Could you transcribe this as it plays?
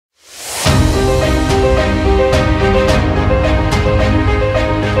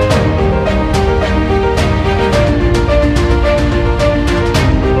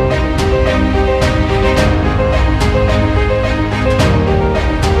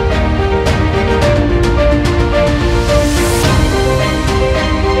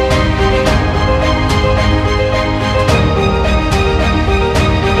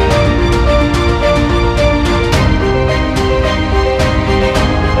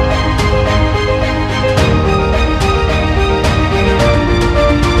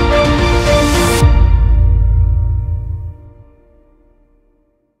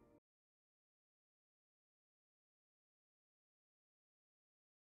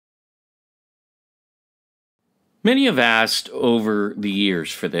Many have asked over the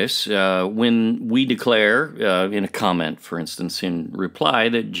years for this. When we declare, in a comment, for instance, in reply,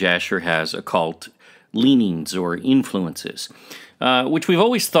 that Jasher has occult leanings or influences, which we've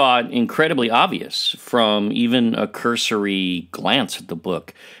always thought incredibly obvious from even a cursory glance at the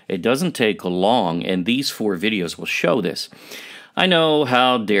book. It doesn't take long, and these 4 videos will show this. I know,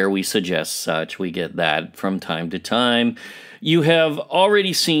 how dare we suggest such? We get that from time to time. You have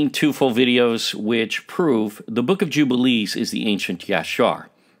already seen 2 full videos which prove the Book of Jubilees is the ancient Yashar,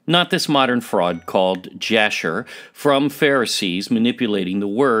 not this modern fraud called Jasher from Pharisees manipulating the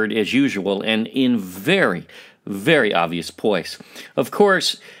word as usual and in very, very obvious poise. Of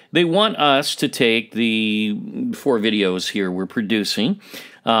course, they want us to take the 4 videos here we're producing,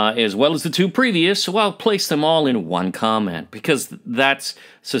 as well as the 2 previous, well, place them all in one comment, because that's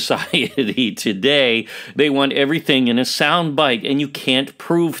society today. They want everything in a sound bite, and you can't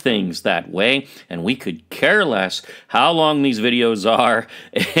prove things that way, and we could care less how long these videos are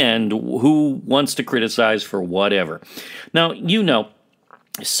and who wants to criticize for whatever. Now,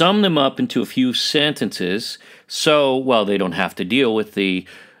 sum them up into a few sentences so, well, they don't have to deal with the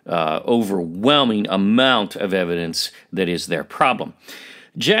overwhelming amount of evidence that is their problem.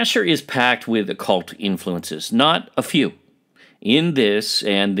 Jasher is packed with occult influences, not a few. In this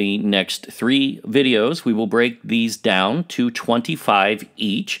and the next 3 videos, we will break these down to 25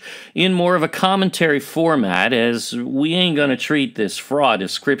 each in more of a commentary format, as we ain't going to treat this fraud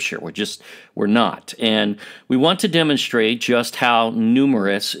as scripture. We're not. And we want to demonstrate just how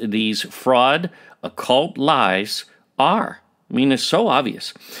numerous these fraud, occult lies are. I mean, it's so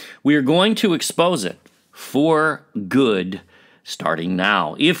obvious. We are going to expose it for good starting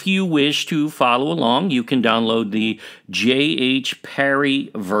now. If you wish to follow along, you can download the J.H.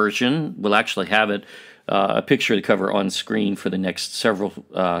 Perry version. We'll actually have it, a picture of the cover on screen for the next several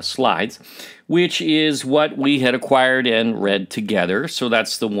slides, which is what we had acquired and read together. So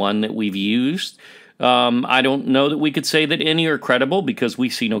that's the one that we've used. I don't know that we could say that any are credible, because we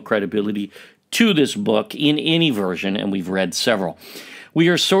see no credibility to this book in any version, and we've read several. We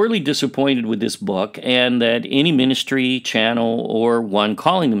are sorely disappointed with this book, and that any ministry, channel, or one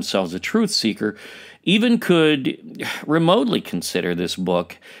calling themselves a truth seeker even could remotely consider this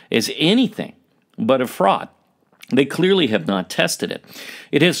book as anything but a fraud. They clearly have not tested it.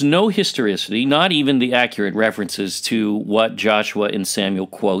 It has no historicity, not even the accurate references to what Joshua and Samuel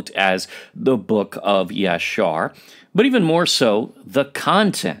quote as the Book of Yashar, but even more so, the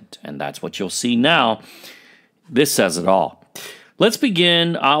content. And that's what you'll see now. This says it all. Let's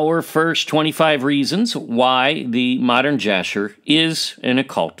begin our first 25 reasons why the Modern Jasher is an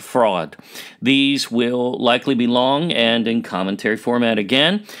occult fraud. These will likely be long and in commentary format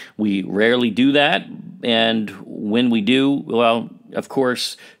again. We rarely do that, and when we do, well, of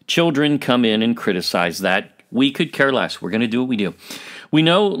course, children come in and criticize that. We could care less. We're going to do what we do. We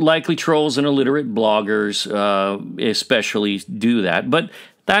know likely trolls and illiterate bloggers especially do that, but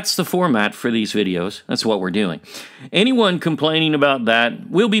that's the format for these videos. That's what we're doing. Anyone complaining about that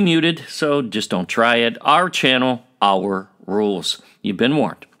will be muted, so just don't try it. Our channel, our rules. You've been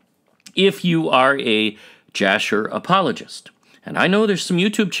warned. If you are a Jasher apologist, and I know there's some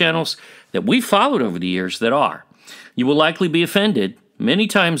YouTube channels that we followed over the years that are, you will likely be offended many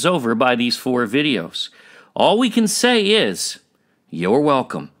times over by these 4 videos. All we can say is, you're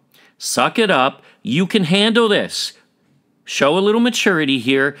welcome. Suck it up. You can handle this. Show a little maturity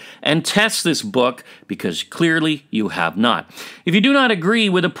here and test this book, because clearly you have not. If you do not agree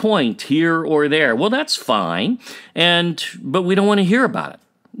with a point here or there, well, that's fine, but we don't want to hear about it.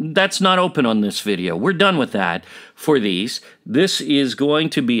 That's not open on this video. We're done with that for these. This is going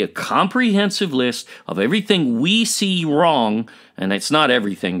to be a comprehensive list of everything we see wrong, and it's not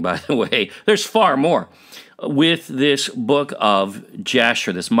everything, by the way. There's far more with this Book of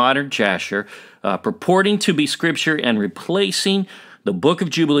Jasher, this Modern Jasher, purporting to be scripture and replacing the Book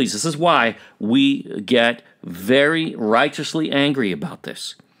of Jubilees. This is why we get very righteously angry about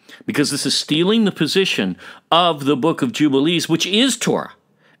this, because this is stealing the position of the Book of Jubilees, which is Torah,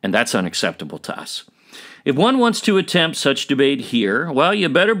 and that's unacceptable to us. If one wants to attempt such debate here, well, you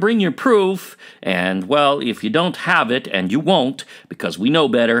better bring your proof, and, well, if you don't have it, and you won't, because we know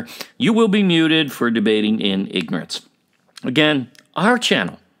better, you will be muted for debating in ignorance. Again, our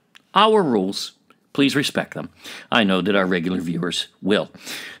channel, our rules, please respect them. I know that our regular viewers will.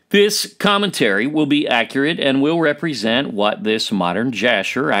 This commentary will be accurate and will represent what this Modern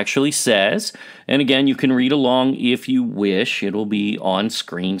Jasher actually says. And again, you can read along if you wish. It'll be on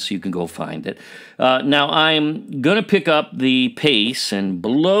screen, so you can go find it. Now, I'm going to pick up the pace and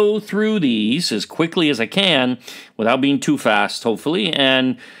blow through these as quickly as I can without being too fast, hopefully,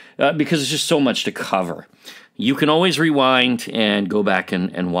 and because there's just so much to cover. you can always rewind and go back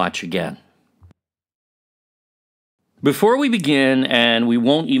and watch again. Before we begin, and we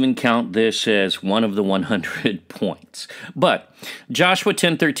won't even count this as one of the 100 points, but Joshua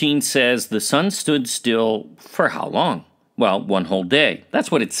 10:13 says the sun stood still for how long? Well, one whole day. That's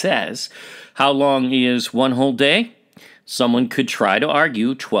what it says. How long is one whole day? Someone could try to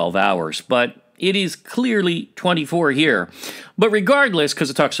argue 12 hours, but it is clearly 24 here. But regardless, because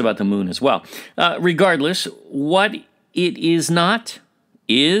it talks about the moon as well, regardless, what it is not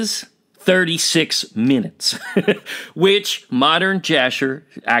is 36 minutes, which Modern Jasher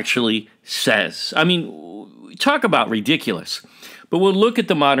actually says. I mean, talk about ridiculous. But we'll look at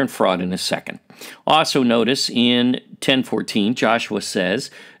the modern fraud in a second. Also notice in 10:14, Joshua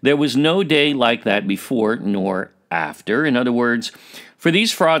says, there was no day like that before nor after. In other words, for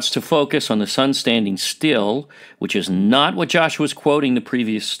these frauds to focus on the sun standing still, which is not what Joshua was quoting the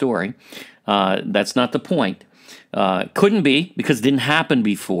previous story, that's not the point. Couldn't be, because it didn't happen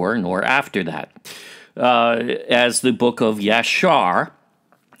before nor after that. As the Book of Yashar,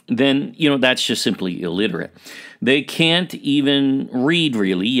 then, that's just simply illiterate. They can't even read,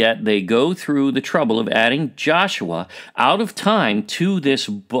 really, yet they go through the trouble of adding Joshua out of time to this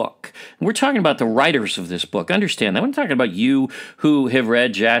book. And we're talking about the writers of this book. Understand that. We're not talking about you who have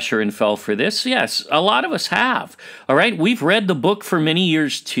read Jasher and fell for this. Yes, a lot of us have. All right? We've read the book for many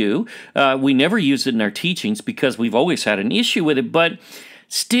years, too. We never use it in our teachings because we've always had an issue with it, but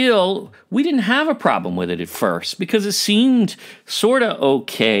still, we didn't have a problem with it at first because it seemed sort of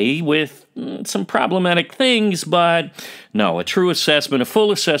okay with some problematic things, but no, a true assessment, a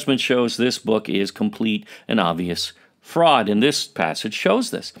full assessment shows this book is complete and obvious fraud, and this passage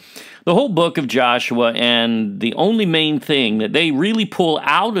shows this. The whole book of Joshua, and the only main thing that they really pull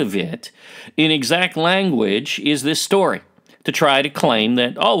out of it in exact language is this story, to try to claim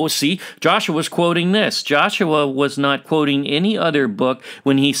that, oh, well, see, Joshua was quoting this. Joshua was not quoting any other book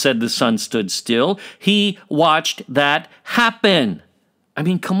when he said the sun stood still. He watched that happen. I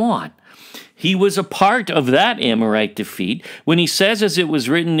mean, come on. He was a part of that Amorite defeat. When he says, as it was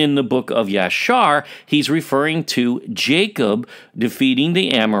written in the Book of Yashar, he's referring to Jacob defeating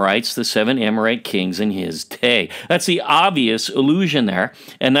the Amorites, the 7 Amorite kings in his day. That's the obvious allusion there,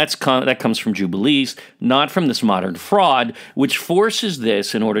 and that comes from Jubilees, not from this modern fraud, which forces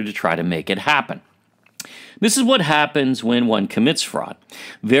this in order to try to make it happen. This is what happens when one commits fraud.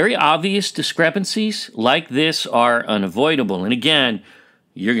 Very obvious discrepancies like this are unavoidable, and again,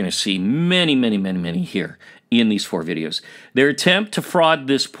 you're going to see many here in these 4 videos. Their attempt to fraud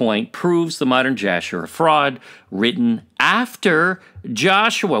this point proves the Modern Jasher a fraud written after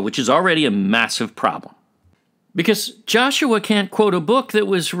Joshua, which is already a massive problem. Because Joshua can't quote a book that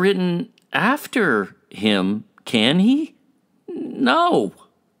was written after him, can he? No.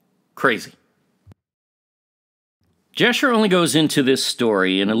 Crazy. Jasher only goes into this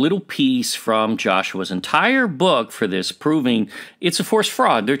story in a little piece from Joshua's entire book for this, proving it's a forced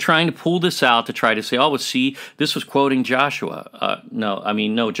fraud. They're trying to pull this out to try to say, oh, well, see, this was quoting Joshua.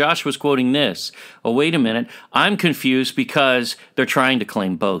 No, Joshua's quoting this. Oh, wait a minute. I'm confused because they're trying to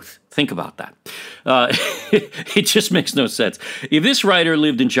claim both. Think about that. It just makes no sense. If this writer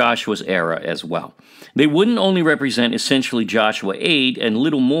lived in Joshua's era as well, they wouldn't only represent essentially Joshua 8 and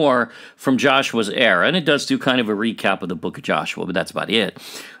little more from Joshua's era, and it does do kind of a recap of the book of Joshua, but that's about it.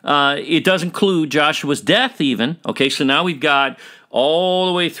 It does include Joshua's death even. Okay, so now we've got all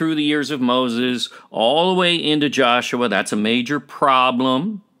the way through the years of Moses, all the way into Joshua. That's a major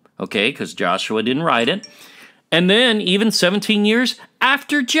problem, okay, because Joshua didn't write it. And then even 17 years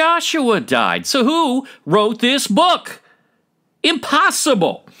after Joshua died. So who wrote this book?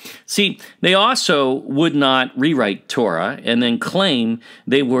 Impossible. See, they also would not rewrite Torah and then claim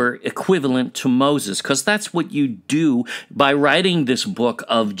they were equivalent to Moses, because that's what you do by writing this book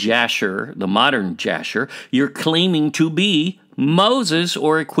of Jasher, the modern Jasher. You're claiming to be Moses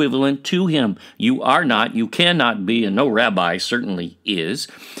or equivalent to him. You are not, you cannot be, and no rabbi certainly is.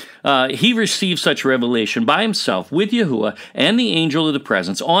 He received such revelation by himself with Yahuwah and the angel of the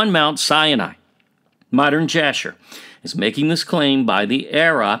presence on Mount Sinai. Modern Jasher is making this claim by the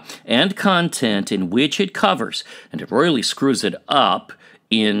era and content in which it covers, and it royally screws it up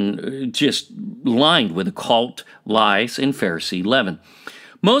in just lined with occult lies and Pharisee leaven.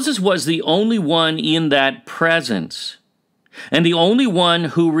 Moses was the only one in that presence, and the only one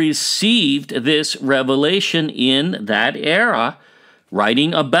who received this revelation in that era,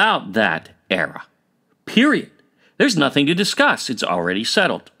 writing about that era. Period. There's nothing to discuss. It's already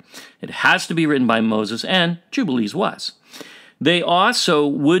settled. It has to be written by Moses, and Jubilees was. They also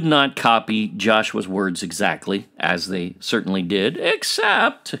would not copy Joshua's words exactly, as they certainly did,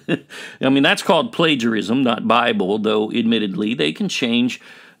 except, I mean, that's called plagiarism, not Bible, though admittedly they can change,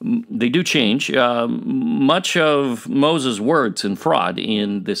 they do change much of Moses' words and fraud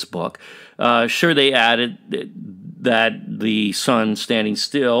in this book. Sure, they added that the sun standing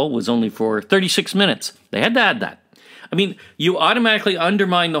still was only for 36 minutes. They had to add that. I mean, you automatically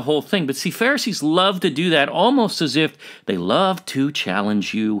undermine the whole thing. But see, Pharisees love to do that almost as if they love to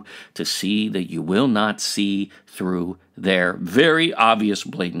challenge you to see that you will not see through their very obvious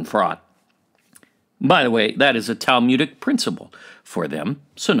blatant fraud. By the way, that is a Talmudic principle for them,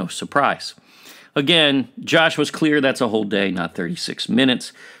 so no surprise. Again, Josh was clear that's a whole day, not 36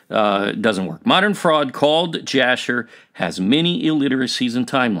 minutes. It doesn't work. Modern fraud called Jasher has many illiteracies and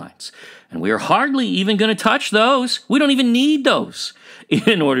timelines. And we are hardly even going to touch those. We don't even need those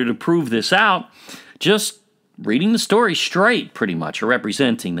in order to prove this out. Just reading the story straight, pretty much, or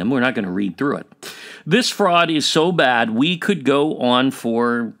representing them. We're not going to read through it. This fraud is so bad, we could go on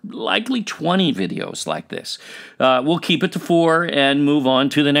for likely 20 videos like this. We'll keep it to 4 and move on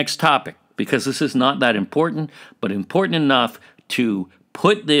to the next topic, because this is not that important, but important enough to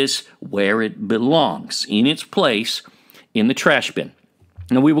put this where it belongs, in its place, in the trash bin.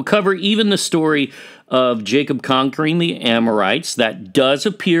 Now, we will cover even the story of Jacob conquering the Amorites. That does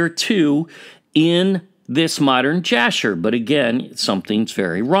appear, too, in this Modern Jasher. But again, something's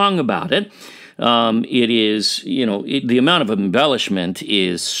very wrong about it. It is, the amount of embellishment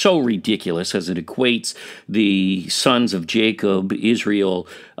is so ridiculous as it equates the sons of Jacob, Israel,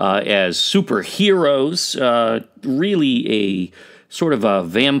 as superheroes, really a sort of a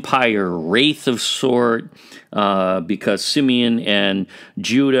vampire wraith of sort, because Simeon and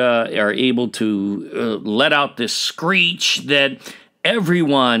Judah are able to let out this screech that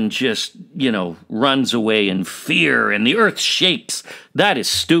everyone just, runs away in fear and the earth shakes. That is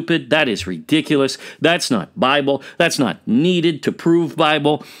stupid. That is ridiculous. That's not Bible. That's not needed to prove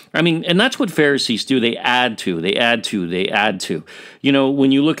Bible. I mean, and that's what Pharisees do. They add to, they add to, they add to.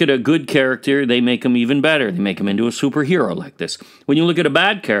 When you look at a good character, they make him even better. They make him into a superhero like this. When you look at a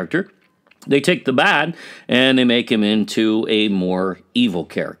bad character, they take the bad and they make him into a more evil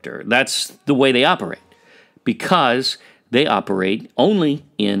character. That's the way they operate, because they operate only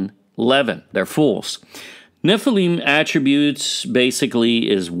in leaven. They're fools. Nephilim attributes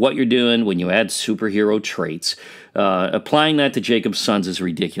basically is what you're doing when you add superhero traits. Applying that to Jacob's sons is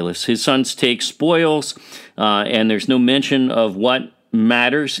ridiculous. His sons take spoils, and there's no mention of what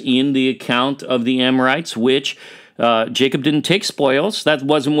matters in the account of the Amorites, which Jacob didn't take spoils. That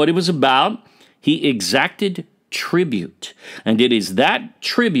wasn't what it was about. He exacted tribute. And it is that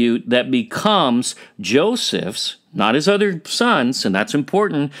tribute that becomes Joseph's, not his other sons, and that's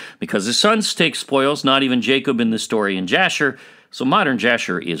important because his sons take spoils, not even Jacob in the story in Jasher. So Modern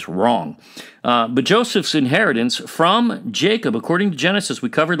Jasher is wrong. But Joseph's inheritance from Jacob, according to Genesis, we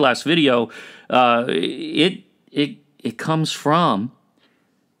covered last video, it comes from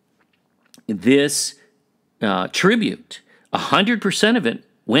this tribute. 100% of it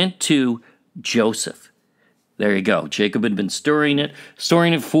went to Joseph. There you go. Jacob had been storing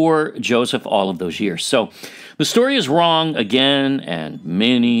it for Joseph all of those years. So the story is wrong again and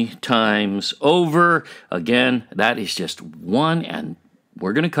many times over. Again, that is just one, and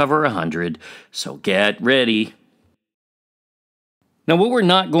we're going to cover 100, so get ready. Now, what we're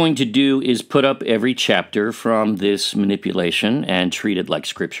not going to do is put up every chapter from this manipulation and treat it like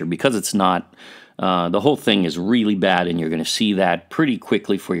Scripture, because it's not. The whole thing is really bad, and you're going to see that pretty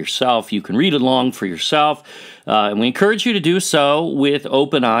quickly for yourself. You can read along for yourself, and we encourage you to do so with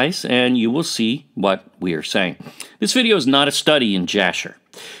open eyes, and you will see what we are saying. This video is not a study in Jasher,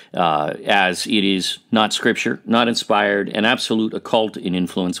 as it is not Scripture, not inspired, and absolute occult in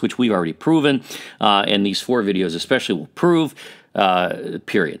influence, which we've already proven, and these 4 videos especially will prove.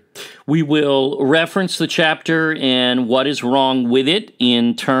 Period. We will reference the chapter and what is wrong with it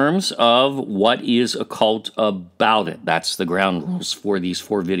in terms of what is occult about it. That's the ground rules for these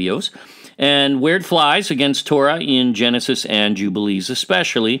 4 videos. And where it flies against Torah in Genesis and Jubilees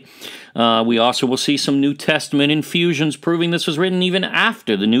especially. We also will see some New Testament infusions proving this was written even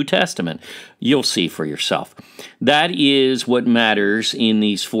after the New Testament. You'll see for yourself. That is what matters in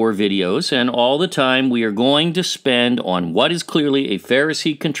these 4 videos, and all the time we are going to spend on what is clearly a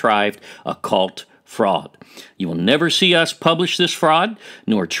Pharisee-contrived occult fraud. You will never see us publish this fraud,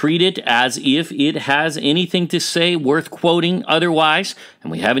 nor treat it as if it has anything to say worth quoting otherwise,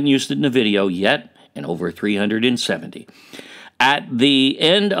 and we haven't used it in a video yet, in over 370. At the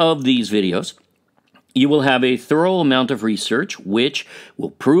end of these videos, You will have a thorough amount of research which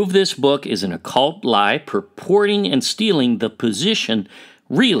will prove this book is an occult lie purporting and stealing the position,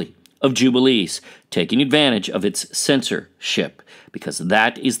 really, of Jubilees, taking advantage of its censorship, because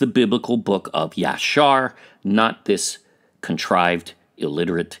that is the biblical Book of Yashar, not this contrived,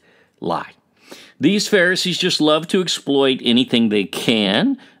 illiterate lie. These Pharisees just love to exploit anything they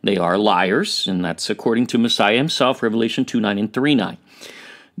can. They are liars, and that's according to Messiah himself, Revelation 2:9 and 3:9.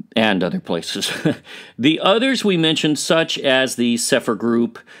 And other places. The others we mentioned, such as the Sefer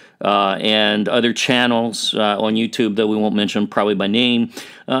Group and other channels on YouTube that we won't mention probably by name,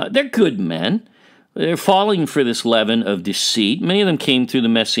 they're good men. They're falling for this leaven of deceit. Many of them came through the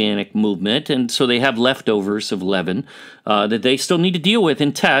Messianic movement, and so they have leftovers of leaven that they still need to deal with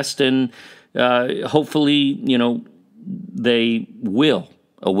and test, and hopefully, they will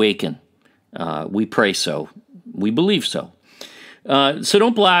awaken. We pray so. We believe so. So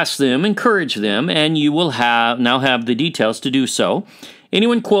don't blast them, encourage them, and you will now have the details to do so.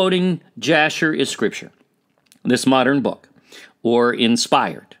 Anyone quoting Jasher is Scripture, this modern book, or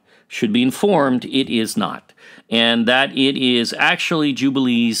inspired, should be informed it is not, and that it is actually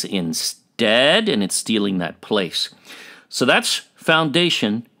Jubilees instead, and it's stealing that place. So that's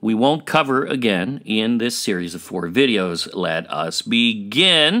foundation we won't cover again in this series of 4 videos. Let us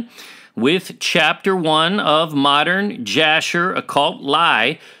begin with Chapter 1 of Modern Jasher, Occult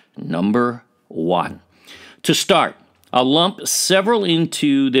Lie, number 1. To start, I'll lump several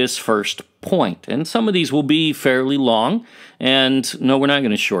into this first point, and some of these will be fairly long, and no, we're not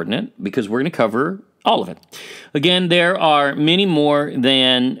going to shorten it, because we're going to cover all of it. Again, there are many more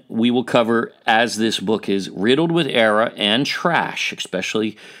than we will cover, as this book is riddled with error and trash,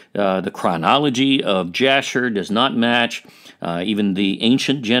 especially the chronology of Jasher does not match even the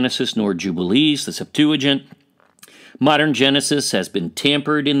ancient Genesis nor Jubilees, the Septuagint. Modern Genesis has been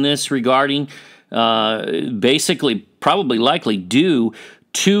tampered in this regarding, basically, probably likely due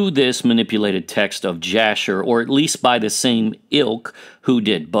to this manipulated text of Jasher, or at least by the same ilk who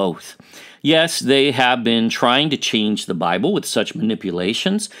did both. Yes, they have been trying to change the Bible with such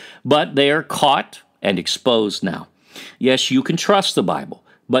manipulations, but they are caught and exposed now. Yes, you can trust the Bible,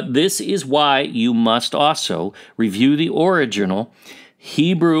 but this is why you must also review the original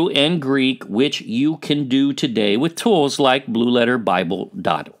Hebrew and Greek, which you can do today with tools like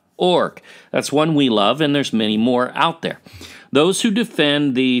blueletterbible.org. That's one we love, and there's many more out there. Those who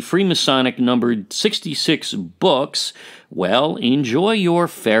defend the Freemasonic numbered 66 books, well, enjoy your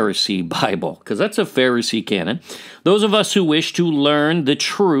Pharisee Bible, because that's a Pharisee canon. Those of us who wish to learn the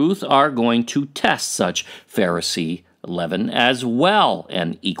truth are going to test such Pharisee leaven as well,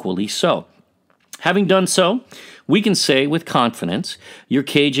 and equally so. Having done so, we can say with confidence, your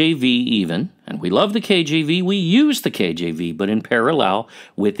KJV even, and we love the KJV, we use the KJV, but in parallel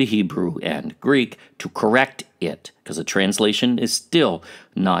with the Hebrew and Greek to correct it, because the translation is still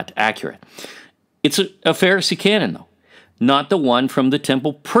not accurate. It's a Pharisee canon, though, not the one from the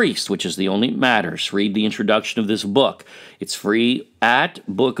temple priest, which is the only that matters. Read the introduction of this book. It's free at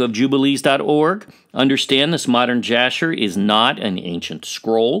bookofjubilees.org. Understand this Modern Jasher is not an ancient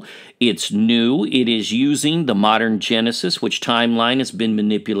scroll. It's new. It is using the modern Genesis, which timeline has been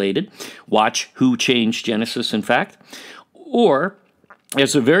manipulated. Watch Who Changed Genesis, in fact. Or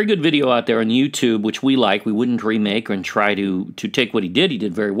there's a very good video out there on YouTube, which we like. We wouldn't remake and try to take what he did. He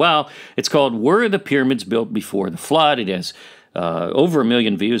did very well. It's called Were the Pyramids Built Before the Flood? It has over 1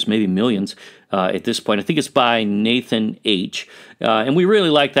 million views, maybe millions at this point. I think it's by Nathan H. And we really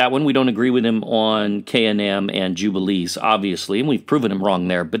like that one. We don't agree with him on K&M and Jubilees, obviously, and we've proven him wrong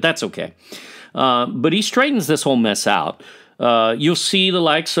there, but that's okay. But he straightens this whole mess out. You'll see the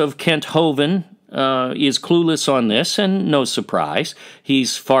likes of Kent Hovind is clueless on this, and no surprise.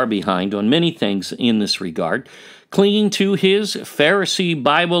 He's far behind on many things in this regard, clinging to his Pharisee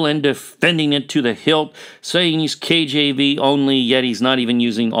Bible and defending it to the hilt, saying he's KJV only, yet he's not even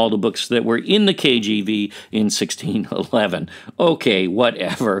using all the books that were in the KJV in 1611. Okay,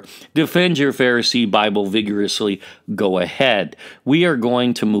 whatever. Defend your Pharisee Bible vigorously. Go ahead. We are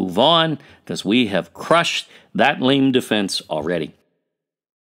going to move on, because we have crushed that lame defense already.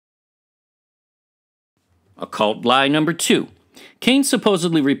 Occult lie number 2. Cain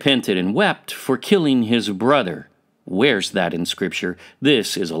supposedly repented and wept for killing his brother. Where's that in Scripture?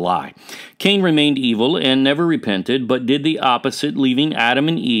 This is a lie. Cain remained evil and never repented, but did the opposite, leaving Adam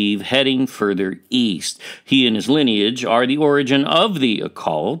and Eve heading further east. He and his lineage are the origin of the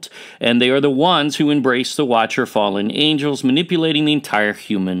occult, and they are the ones who embrace the Watcher fallen angels, manipulating the entire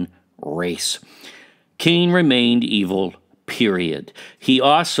human race. Cain remained evil, period. He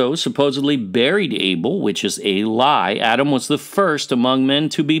also supposedly buried Abel, which is a lie. Adam was the first among men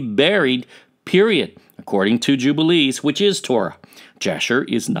to be buried, period, according to Jubilees, which is Torah. Jasher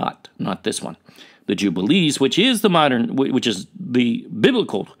is not this one. The Jubilees, which is the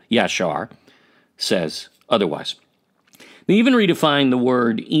biblical Yashar, says otherwise. They even redefine the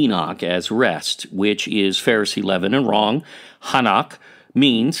word Enoch as rest, which is Pharisee leaven and wrong. Hanach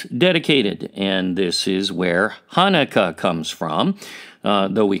means dedicated, and this is where Hanukkah comes from.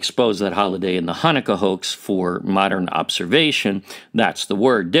 Though we expose that holiday in the Hanukkah hoax for modern observation, that's the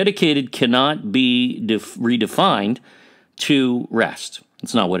word. Dedicated cannot be redefined to rest.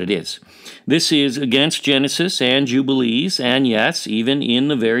 It's not what it is. This is against Genesis and Jubilees, and yes, even in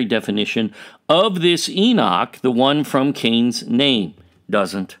the very definition of this Enoch, the one from Cain's name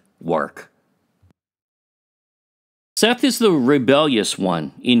doesn't work. Seth is the rebellious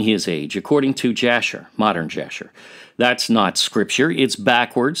one in his age, according to Jasher, Modern Jasher. That's not scripture, it's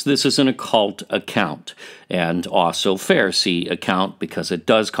backwards. This is an occult account, and also Pharisee account, because it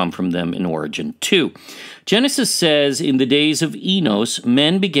does come from them in origin too. Genesis says, in the days of Enos,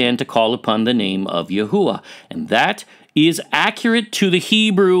 men began to call upon the name of Yahuwah, and that is accurate to the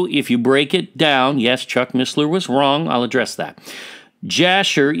Hebrew if you break it down. Yes, Chuck Missler was wrong, I'll address that.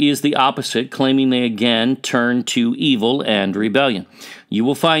 Jasher is the opposite, claiming they again turn to evil and rebellion. You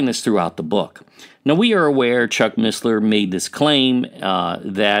will find this throughout the book. Now, we are aware Chuck Missler made this claim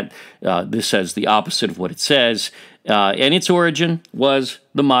that this says the opposite of what it says, and its origin was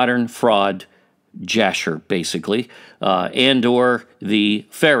the modern fraud Jasher, basically, and or the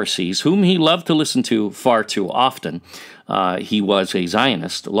Pharisees, whom he loved to listen to far too often. He was a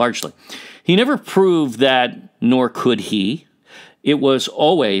Zionist, largely. He never proved that, nor could he. It was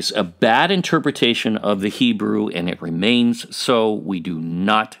always a bad interpretation of the Hebrew, and it remains so. We do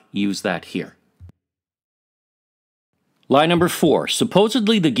not use that here. Lie number 4.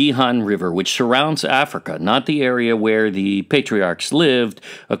 Supposedly the Gihon River, which surrounds Africa, not the area where the patriarchs lived,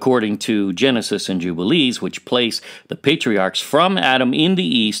 according to Genesis and Jubilees, which place the patriarchs from Adam in the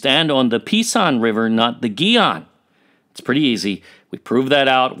east, and on the Pison River, not the Gihon. It's pretty easy. We prove that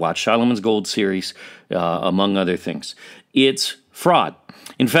out. Watch Solomon's Gold series, among other things. It's fraud.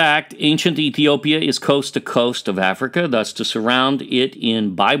 In fact, ancient Ethiopia is coast to coast of Africa, thus to surround it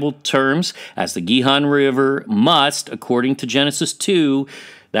in Bible terms as the Gihon River must, according to Genesis 2,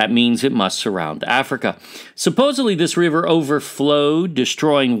 that means it must surround Africa. Supposedly this river overflowed,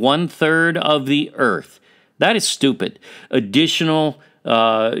 destroying 1/3 of the earth. That is stupid. Additional,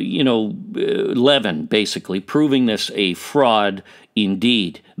 leaven, basically, proving this a fraud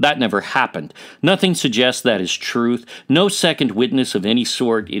indeed. That never happened. Nothing suggests that is truth. No second witness of any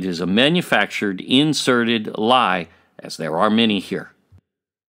sort. It is a manufactured, inserted lie, as there are many here.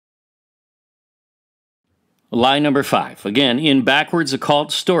 Lie number 5. Again, in backwards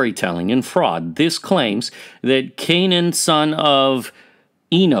occult storytelling and fraud, this claims that Canaan, son of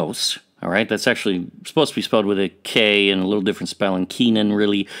Enos, all right, that's actually supposed to be spelled with a K and a little different spelling, Kenan,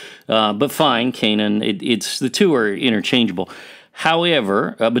 really, but fine, Canaan, it's the two are interchangeable.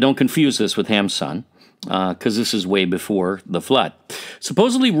 However, but don't confuse this with Ham's son, because this is way before the flood.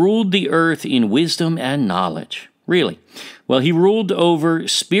 Supposedly ruled the earth in wisdom and knowledge. Really? Well, he ruled over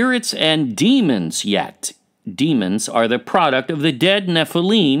spirits and demons yet. Demons are the product of the dead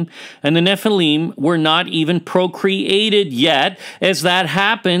Nephilim, and the Nephilim were not even procreated yet, as that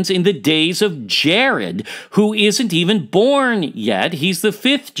happens in the days of Jared, who isn't even born yet. He's the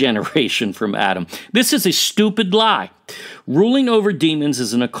 5th generation from Adam. This is a stupid lie. Ruling over demons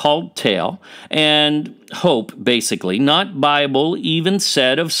is an occult tale and hope, basically, not Bible even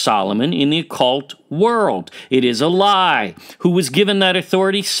said of Solomon in the occult world. It is a lie. Who was given that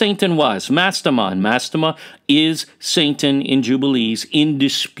authority? Satan was. Mastema. And Mastema is Satan in Jubilees,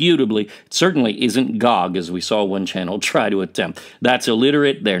 indisputably. It certainly isn't Gog, as we saw one channel try to attempt. That's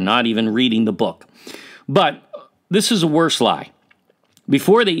illiterate. They're not even reading the book. But this is a worse lie.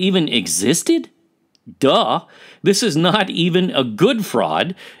 Before they even existed? Duh. This is not even a good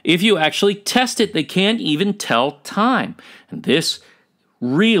fraud. If you actually test it, they can't even tell time. And this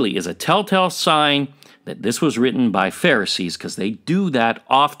really is a telltale sign that this was written by Pharisees, because they do that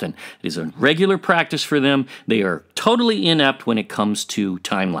often. It is a regular practice for them. They are totally inept when it comes to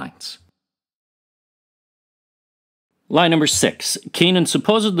timelines. Lie number 6. Canaan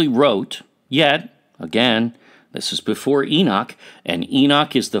supposedly wrote, yet, again, this is before Enoch, and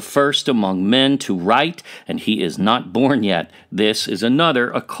Enoch is the first among men to write, and he is not born yet. This is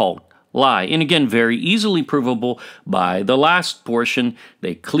another occult lie. And again, very easily provable by the last portion.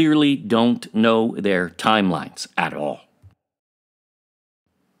 They clearly don't know their timelines at all.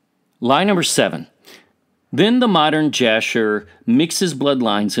 Lie number 7. Then the modern Jasher mixes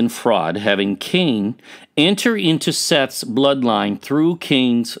bloodlines in fraud, having Cain enter into Seth's bloodline through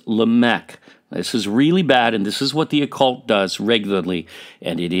Cain's Lamech. This is really bad, and this is what the occult does regularly,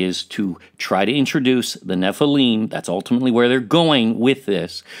 and it is to try to introduce the Nephilim, that's ultimately where they're going with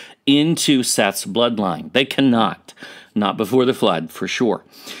this, into Seth's bloodline. They cannot. Not before the flood, for sure.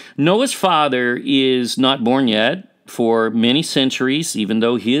 Noah's father is not born yet for many centuries, even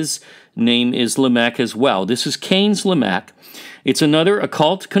though his name is Lamech as well. This is Cain's Lamech. It's another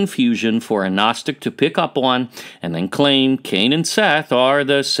occult confusion for a Gnostic to pick up on and then claim Cain and Seth are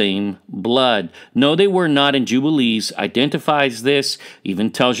the same blood. No, they were not, and Jubilees identifies this,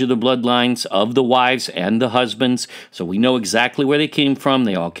 even tells you the bloodlines of the wives and the husbands, so we know exactly where they came from.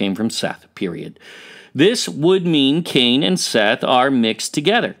 They all came from Seth, period. This would mean Cain and Seth are mixed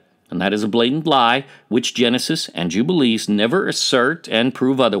together. And that is a blatant lie, which Genesis and Jubilees never assert and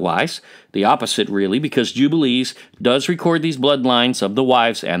prove otherwise. The opposite, really, because Jubilees does record these bloodlines of the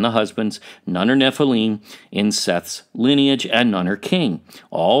wives and the husbands. None are Nephilim in Seth's lineage, and none are Cain.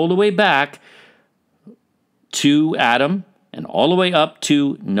 All the way back to Adam, and all the way up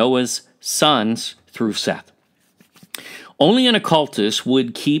to Noah's sons through Seth. Only an occultist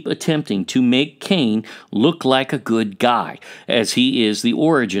would keep attempting to make Cain look like a good guy, as he is the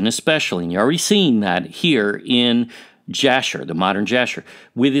origin especially. And you're already seeing that here in Jasher, the modern Jasher,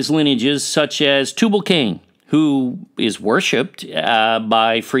 with his lineages such as Tubal-Cain, who is worshipped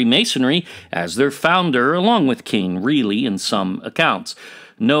by Freemasonry as their founder, along with Cain, really, in some accounts.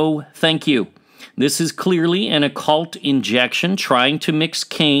 No, thank you. This is clearly an occult injection trying to mix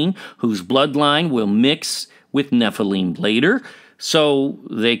Cain, whose bloodline will mix with Nephilim later, so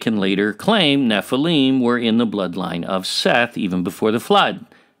they can later claim Nephilim were in the bloodline of Seth even before the flood.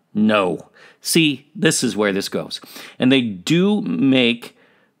 No. See, this is where this goes. And they do make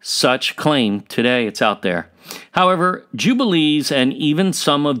such claim today. It's out there. However, Jubilees and even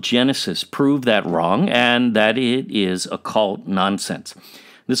some of Genesis prove that wrong and that it is occult nonsense.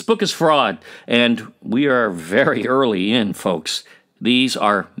 This book is fraud, and we are very early in, folks. These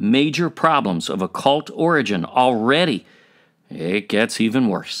are major problems of occult origin already. It gets even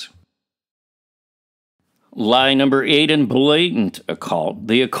worse. Lie number 8 and blatant occult.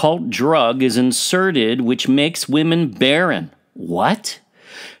 The occult drug is inserted which makes women barren. What?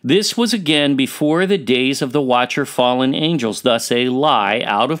 This was again before the days of the Watcher fallen angels, thus a lie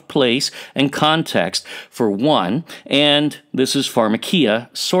out of place and context for one, and this is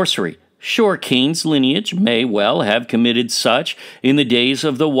pharmakia, sorcery. Sure, Cain's lineage may well have committed such in the days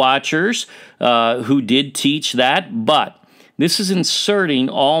of the Watchers who did teach that, but this is inserting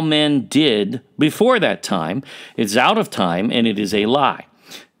all men did before that time. It's out of time, and it is a lie.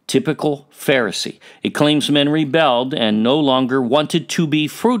 Typical Pharisee. It claims men rebelled and no longer wanted to be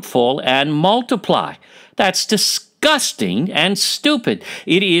fruitful and multiply. That's disgusting and stupid.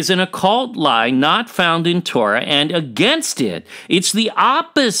 It is an occult lie not found in Torah, and against it, it's the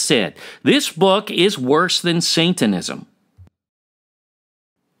opposite. This book is worse than Satanism.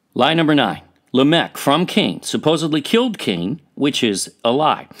 Lie number 9. Lamech from Cain supposedly killed Cain, which is a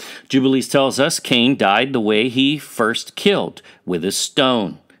lie. Jubilees tells us Cain died the way he first killed, with a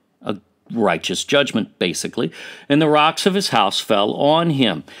stone. A righteous judgment, basically, and the rocks of his house fell on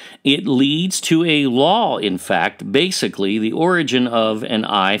him. It leads to a law, in fact, basically the origin of an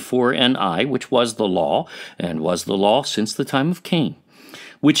eye for an eye, which was the law, and was the law since the time of Cain,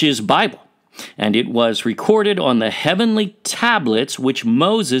 which is Bible. And it was recorded on the heavenly tablets which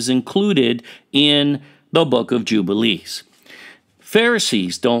Moses included in the Book of Jubilees.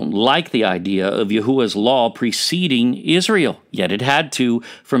 Pharisees don't like the idea of Yahuwah's law preceding Israel, yet it had to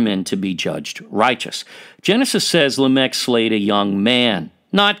for men to be judged righteous. Genesis says Lamech slayed a young man,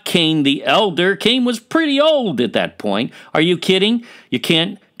 not Cain the elder. Cain was pretty old at that point. Are you kidding? You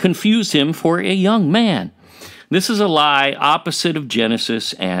can't confuse him for a young man. This is a lie opposite of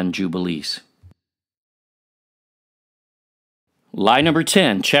Genesis and Jubilees. Lie number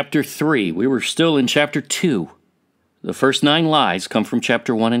 10, chapter 3. We were still in chapter 2. The first 9 lies come from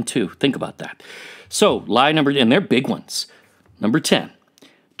chapter 1 and 2. Think about that. So, lie number, and they're big ones. Number 10.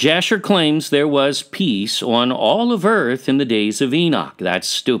 Jasher claims there was peace on all of earth in the days of Enoch. That's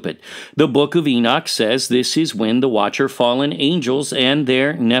stupid. The book of Enoch says this is when the Watcher fallen angels and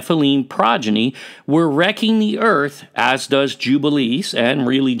their Nephilim progeny were wrecking the earth, as does Jubilees and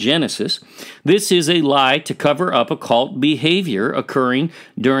really Genesis. This is a lie to cover up occult behavior occurring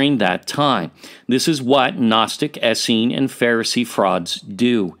during that time. This is what Gnostic, Essene, and Pharisee frauds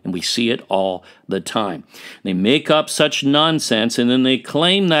do, and we see it all the time. They make up such nonsense, and then they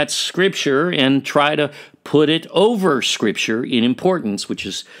claim that's Scripture and try to put it over Scripture in importance, which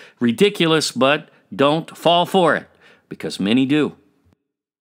is ridiculous but don't fall for it, because many do.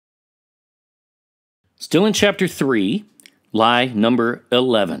 Still in chapter 3, lie number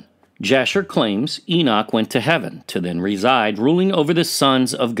 11. Jasher claims Enoch went to heaven to then reside, ruling over the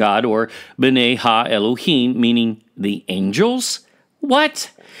sons of God, or B'nai Ha-Elohim, meaning the angels? What?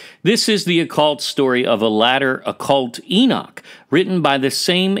 This is the occult story of a latter occult Enoch, written by the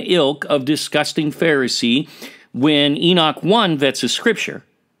same ilk of disgusting Pharisee when Enoch 1 vets his scripture.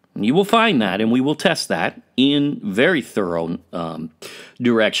 You will find that, and we will test that in very thorough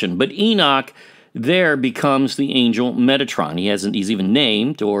direction. But Enoch there becomes the angel Metatron. He's even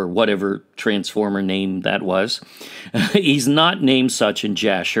named, or whatever transformer name that was. He's not named such in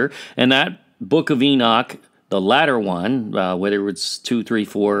Jasher. And that Book of Enoch, the latter one, whether it's 2, 3,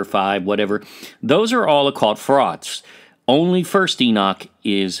 4, or 5, whatever, those are all occult frauds. Only First Enoch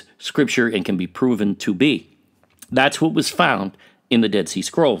is scripture and can be proven to be. That's what was found in the Dead Sea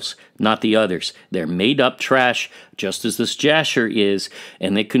Scrolls, not the others. They're made-up trash, just as this Jasher is,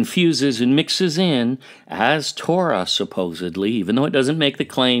 and it confuses and mixes in as Torah, supposedly. Even though it doesn't make the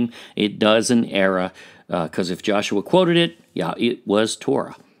claim, it does in error, because if Joshua quoted it, yeah, it was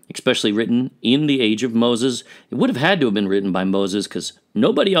Torah, especially written in the age of Moses. It would have had to have been written by Moses, because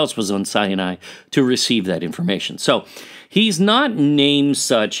nobody else was on Sinai to receive that information. So he's not named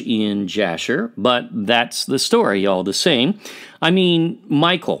such in Jasher, but that's the story all the same. I mean,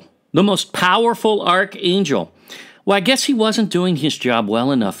 Michael, the most powerful archangel. Well, I guess he wasn't doing his job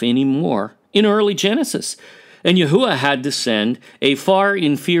well enough anymore in early Genesis. And Yahuwah had to send a far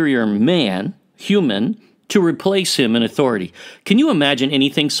inferior man, human, to replace him in authority. Can you imagine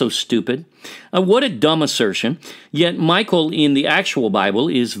anything so stupid? What a dumb assertion. Yet Michael in the actual Bible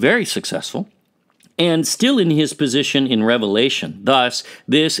is very successful and still in his position in Revelation. Thus,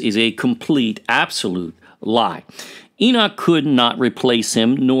 this is a complete, absolute lie. Enoch could not replace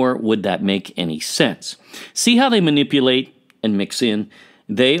him, nor would that make any sense. See how they manipulate and mix in?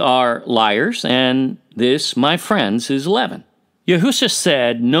 They are liars, and this, my friends, is leaven. Yahushua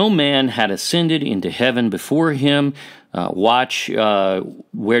said, no man had ascended into heaven before him. Watch,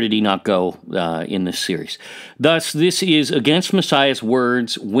 where did Enoch go in this series? Thus, this is against Messiah's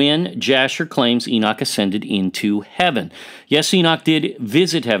words when Jasher claims Enoch ascended into heaven. Yes, Enoch did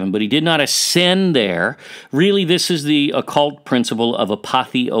visit heaven, but he did not ascend there. Really, this is the occult principle of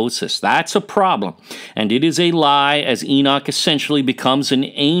apotheosis. That's a problem. And it is a lie, as Enoch essentially becomes an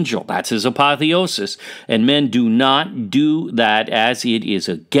angel. That's his apotheosis. And men do not do that, as it is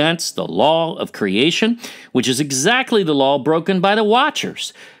against the law of creation, which is exactly the law broken by the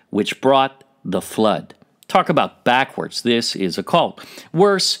Watchers, which brought the flood. Talk about backwards. This is a cult.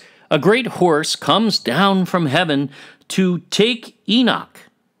 Worse, a great horse comes down from heaven to take Enoch.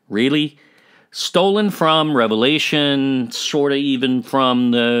 Really? Stolen from Revelation, sort of even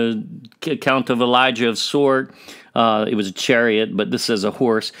from the account of Elijah of sort. It was a chariot, but this is a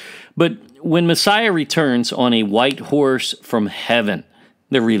horse. But when Messiah returns on a white horse from heaven,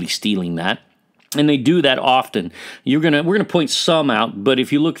 they're really stealing that. And they do that often. We're gonna point some out, but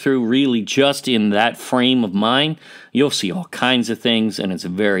if you look through really just in that frame of mind, you'll see all kinds of things, and it's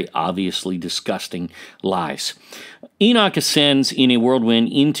very obviously disgusting lies. Enoch ascends in a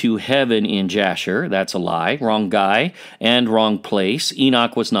whirlwind into heaven in Jasher. That's a lie. Wrong guy and wrong place.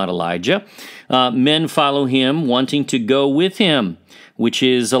 Enoch was not Elijah. Men follow him, wanting to go with him, which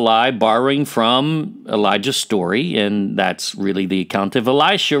is a lie borrowing from Elijah's story, and that's really the account of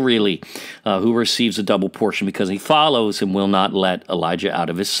Elisha, really, who receives a double portion because he follows and will not let Elijah out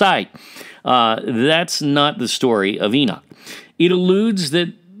of his sight. That's not the story of Enoch. It alludes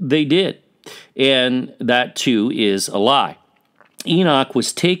that they did, and that too is a lie. Enoch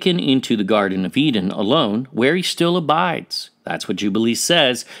was taken into the Garden of Eden alone, where he still abides. That's what Jubilees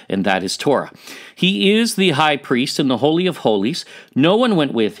says, and that is Torah. He is the high priest in the Holy of Holies. No one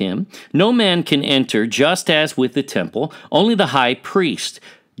went with him. No man can enter, just as with the temple. Only the high priest.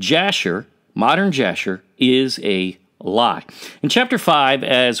 Jasher, modern Jasher, is a lie. In chapter 5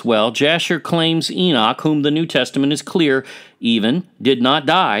 as well, Jasher claims Enoch, whom the New Testament is clear, even did not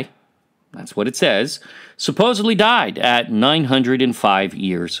die. That's what it says. Supposedly died at 905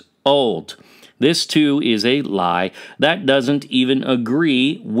 years old. This, too, is a lie. That doesn't even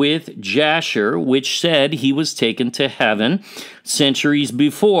agree with Jasher, which said he was taken to heaven centuries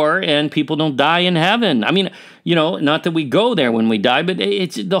before, and people don't die in heaven. I mean, you know, not that we go there when we die, but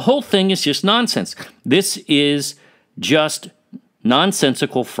the whole thing is just nonsense. This is just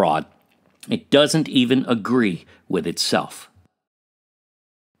nonsensical fraud. It doesn't even agree with itself.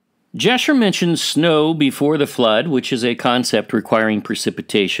 Jasher mentions snow before the flood, which is a concept requiring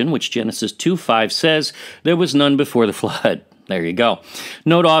precipitation, which Genesis 2:5 says there was none before the flood. There you go.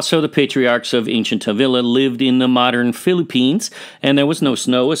 Note also the patriarchs of ancient Avila lived in the modern Philippines, and there was no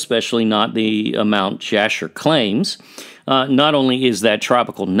snow, especially not the amount Jasher claims. Not only is that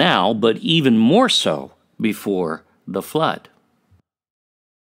tropical now, but even more so before the flood.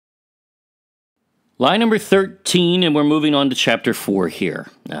 Lie number 13, and we're moving on to chapter 4 here.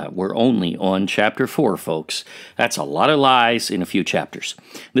 We're only on chapter 4, folks. That's a lot of lies in a few chapters.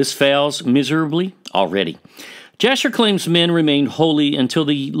 This fails miserably already. Jasher claims men remained holy until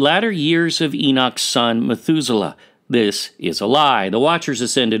the latter years of Enoch's son Methuselah. This is a lie. The Watchers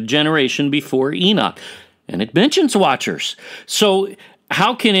ascended a generation before Enoch, and it mentions Watchers. So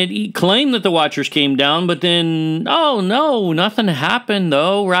how can it claim that the Watchers came down, but then, oh no, nothing happened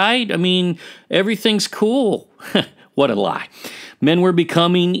though, right? I mean, everything's cool. What a lie. Men were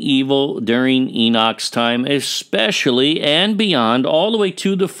becoming evil during Enoch's time, especially and beyond, all the way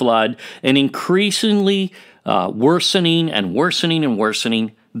to the flood, and increasingly worsening and worsening and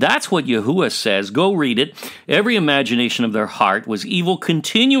worsening. That's what Yahuwah says. Go read it. Every imagination of their heart was evil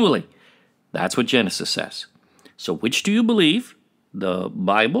continually. That's what Genesis says. So which do you believe? The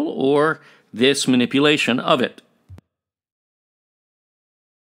Bible or this manipulation of it?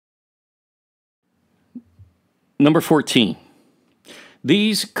 Number 14.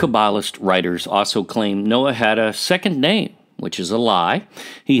 These Kabbalist writers also claim Noah had a second name, which is a lie.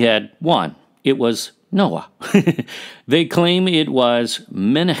 He had one. It was Noah. They claim it was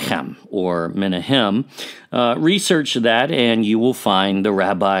Menahem or Menahem. Research that and you will find the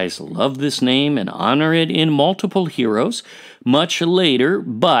rabbis love this name and honor it in multiple heroes much later,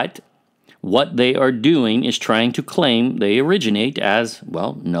 but what they are doing is trying to claim they originate as,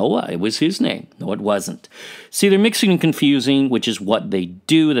 well, Noah. It was his name. No, it wasn't. See, they're mixing and confusing, which is what they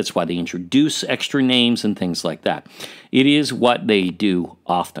do. That's why they introduce extra names and things like that. It is what they do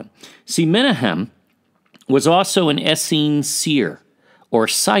often. See, Menahem was also an Essene seer, or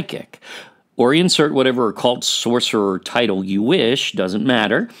psychic, or insert whatever occult sorcerer title you wish, doesn't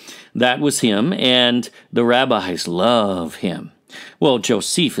matter. That was him, and the rabbis love him. Well,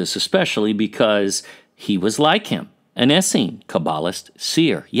 Josephus especially, because he was like him, an Essene, Kabbalist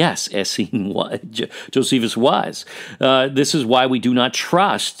seer. Yes, Essene was, Josephus was. This is why we do not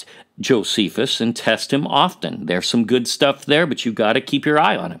trust Josephus and test him often. There's some good stuff there, but you've got to keep your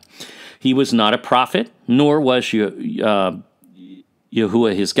eye on him. He was not a prophet, nor was Yahuwah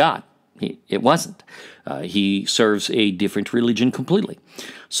his God. It wasn't. He serves a different religion completely.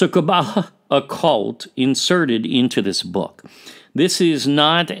 So Kabbalah occult inserted into this book. This is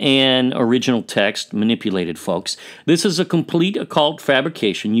not an original text manipulated, folks. This is a complete occult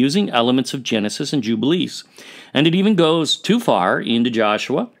fabrication using elements of Genesis and Jubilees. And it even goes too far into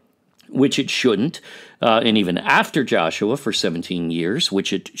Joshua, which it shouldn't, and even after Joshua for 17 years,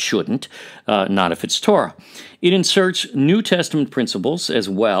 which it shouldn't, not if it's Torah. It inserts New Testament principles as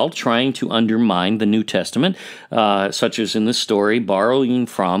well, trying to undermine the New Testament, such as in this story, borrowing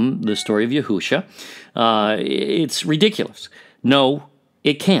from the story of Yahusha. It's ridiculous. No,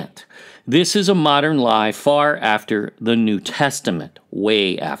 it can't. This is a modern lie far after the New Testament,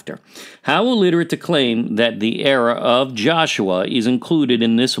 way after. How illiterate to claim that the era of Joshua is included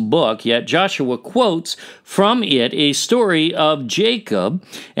in this book, yet Joshua quotes from it a story of Jacob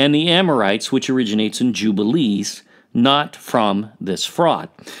and the Amorites, which originates in Jubilees, not from this fraud.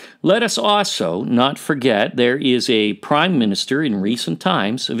 Let us also not forget there is a prime minister in recent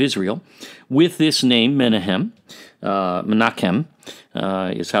times of Israel with this name, Menachem,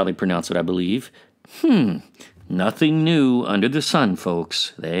 is how they pronounce it, I believe. Nothing new under the sun,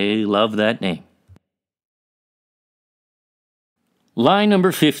 folks. They love that name. Lie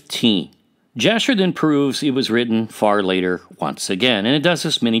number 15. Jasher then proves it was written far later once again, and it does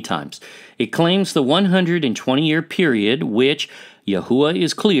this many times. It claims the 120-year period, which Yahuwah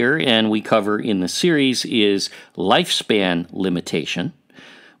is clear, and we cover in the series, is lifespan limitation.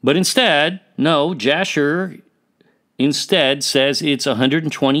 But instead, no, Jasher instead says it's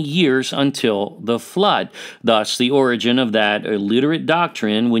 120 years until the flood. Thus, the origin of that illiterate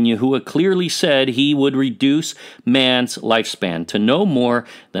doctrine when Yahuwah clearly said he would reduce man's lifespan to no more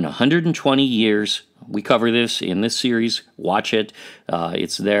than 120 years. We cover this in this series. Watch it.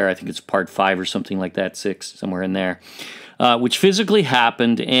 It's there. I think it's part 5 or something like that, 6, somewhere in there. Which physically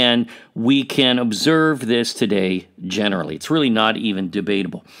happened, and we can observe this today generally. It's really not even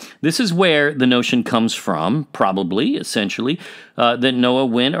debatable. This is where the notion comes from, probably, essentially, that Noah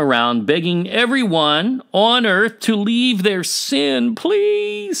went around begging everyone on earth to leave their sin.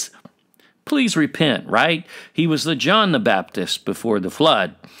 Please repent, right? He was the John the Baptist before the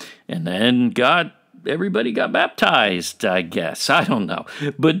flood. And then everybody got baptized, I guess. I don't know.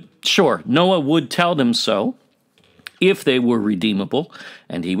 But sure, Noah would tell them so. if they were redeemable,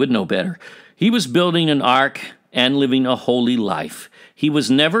 and he would know better. He was building an ark and living a holy life. He was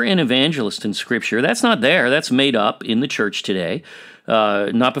never an evangelist in Scripture. That's not there. That's made up in the church today,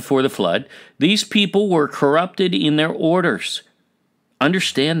 not before the flood. These people were corrupted in their orders.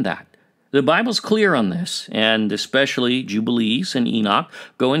 Understand that. The Bible's clear on this, and especially Jubilees and Enoch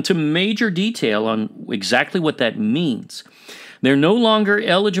go into major detail on exactly what that means. They're no longer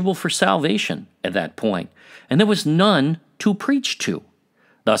eligible for salvation at that point, and there was none to preach to.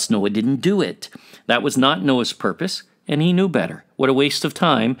 Thus Noah didn't do it. That was not Noah's purpose, and he knew better. What a waste of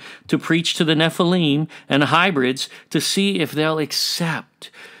time to preach to the Nephilim and hybrids to see if they'll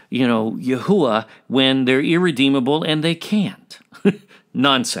accept, Yahuwah when they're irredeemable and they can't.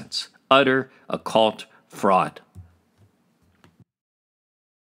 Nonsense. Utter occult fraud.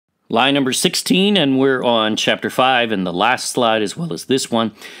 Lie number 16, and we're on chapter 5 and the last slide as well as this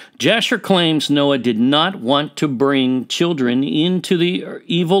one. Jasher claims Noah did not want to bring children into the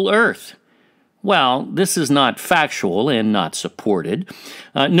evil earth. Well, this is not factual and not supported.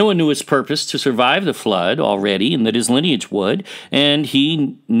 Noah knew his purpose to survive the flood already and that his lineage would, and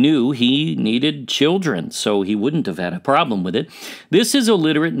he knew he needed children, so he wouldn't have had a problem with it. This is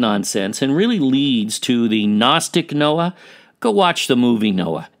illiterate nonsense and really leads to the Gnostic Noah. Go watch the movie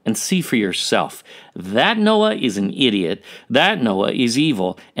Noah and see for yourself. That Noah is an idiot, that Noah is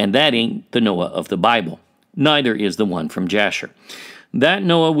evil, and that ain't the Noah of the Bible. Neither is the one from Jasher. That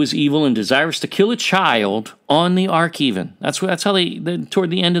Noah was evil and desirous to kill a child on the ark even. That's how toward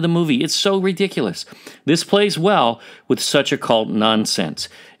the end of the movie. It's so ridiculous. This plays well with such occult nonsense.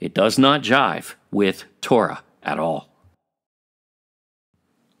 It does not jive with Torah at all.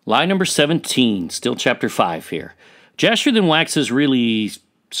 Lie number 17, still chapter 5 here. Jasher then waxes really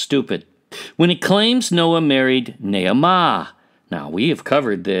stupid when it claims Noah married Nehemiah. Now, we have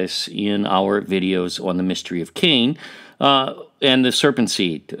covered this in our videos on the mystery of Cain, and the serpent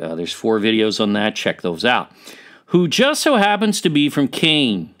seed. There's 4 videos on that. Check those out. Who just so happens to be from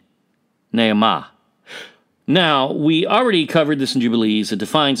Cain, Nehemiah. Now, we already covered this in Jubilees. It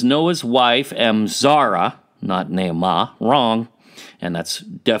defines Noah's wife, Zara, not Nehemiah, wrong. And that's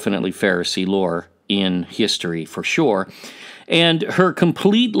definitely Pharisee lore in history for sure. And her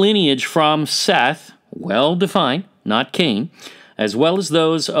complete lineage from Seth, well defined, not Cain, as well as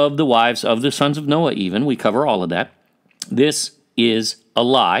those of the wives of the sons of Noah even. We cover all of that. This is a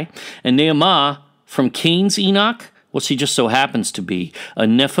lie. And Nehemiah from Cain's Enoch, well, she just so happens to be a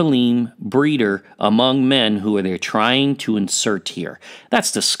Nephilim breeder among men who are there trying to insert here.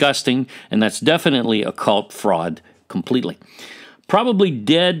 That's disgusting, and that's definitely occult fraud completely. Probably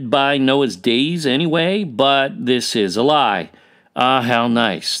dead by Noah's days anyway, but this is a lie. Ah, how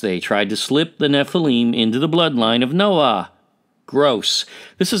nice. They tried to slip the Nephilim into the bloodline of Noah. Gross.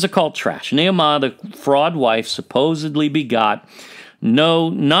 This is occult trash. Nehemiah, the fraud wife, supposedly begot, no,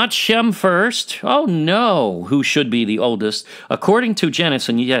 not Shem first. Oh, no. Who should be the oldest? According to Genesis,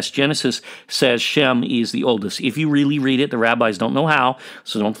 and yes, Genesis says Shem is the oldest. If you really read it, the rabbis don't know how,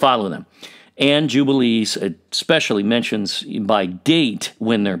 so don't follow them. And Jubilees especially mentions by date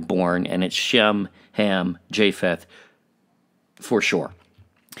when they're born, and it's Shem, Ham, Japheth, for sure.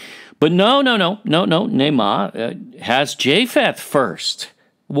 But no, Nehemiah has Japheth first.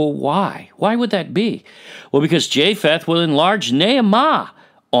 Well, why? Why would that be? Well, because Japheth will enlarge Nehemiah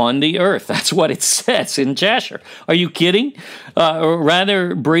on the earth. That's what it says in Jasher. Are you kidding? Or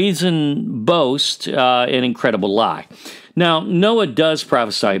rather, brazen boast, an incredible lie. Now, Noah does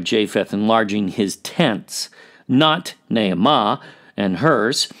prophesy of Japheth enlarging his tents, not Nehemiah and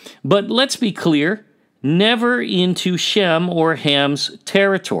hers. But let's be clear, never into Shem or Ham's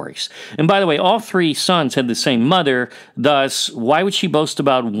territories. And by the way, all 3 sons had the same mother, thus, why would she boast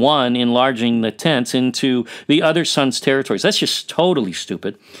about one enlarging the tents into the other son's territories? That's just totally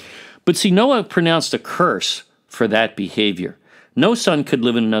stupid. But see, Noah pronounced a curse for that behavior. No son could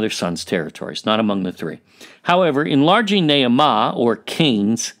live in another son's territories, not among the 3. However, enlarging Nehemiah, or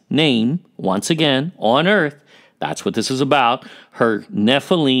Cain's name, once again, on earth, that's what this is about, her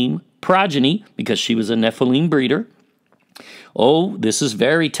Nephilim progeny, because she was a Nephilim breeder. Oh, this is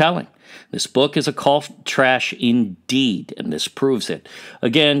very telling. This book is occult trash indeed, and this proves it.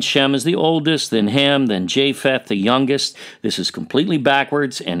 Again, Shem is the oldest, then Ham, then Japheth, the youngest. This is completely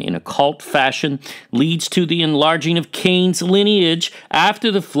backwards, and in occult fashion leads to the enlarging of Cain's lineage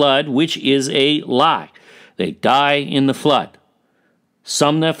after the flood, which is a lie. They die in the flood.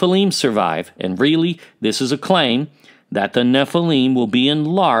 Some Nephilim survive, and really, this is a claim that the Nephilim will be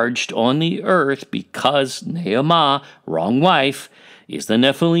enlarged on the earth because Nehemiah, wrong wife, is the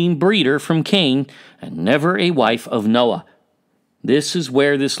Nephilim breeder from Cain and never a wife of Noah. This is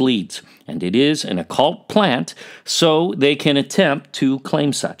where this leads, and it is an occult plant, so they can attempt to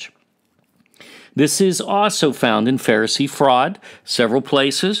claim such. This is also found in Pharisee fraud, several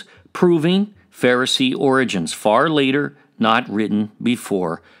places, proving Pharisee origins, far later, not written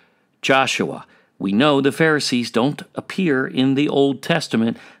before Joshua. We know the Pharisees don't appear in the Old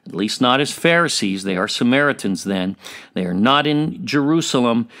Testament, at least not as Pharisees. They are Samaritans then. They are not in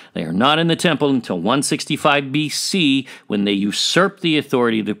Jerusalem. They are not in the temple until 165 BC, when they usurp the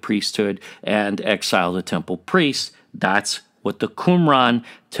authority of the priesthood and exile the temple priests. That's what the Qumran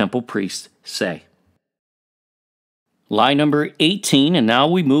temple priests say. Lie number 18, and now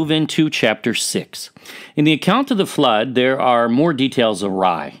we move into chapter 6. In the account of the flood, there are more details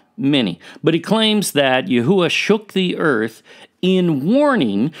awry, many, but he claims that Yahuwah shook the earth in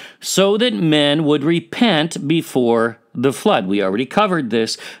warning so that men would repent before the flood. We already covered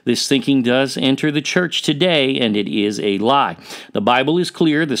this. This thinking does enter the church today, and it is a lie. The Bible is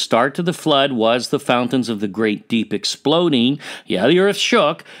clear. The start to the flood was the fountains of the great deep exploding. Yeah, the earth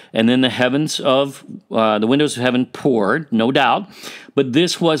shook, and then the windows of heaven poured, no doubt. But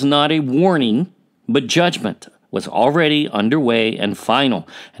this was not a warning, but judgment was already underway and final.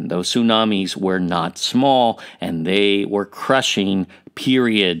 And those tsunamis were not small, and they were crushing,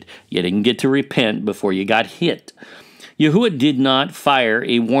 period. You didn't get to repent before you got hit. Yahuwah did not fire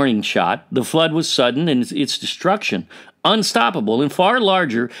a warning shot. The flood was sudden, and its destruction unstoppable and far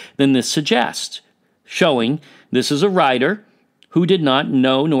larger than this suggests, showing this is a writer who did not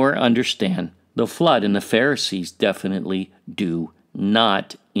know nor understand the flood, and the Pharisees definitely do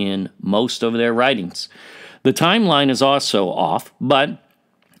not in most of their writings. The timeline is also off, but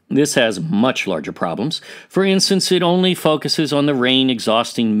this has much larger problems. For instance, it only focuses on the rain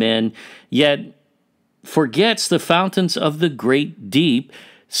exhausting men, yet forgets the fountains of the great deep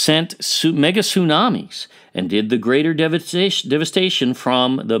sent mega tsunamis and did the greater devastation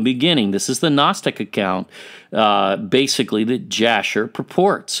from the beginning. This is the Gnostic account, basically, that Jasher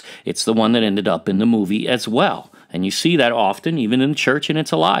purports. It's the one that ended up in the movie as well. And you see that often, even in the church, and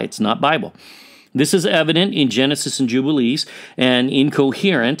it's a lie. It's not Bible. This is evident in Genesis and Jubilees and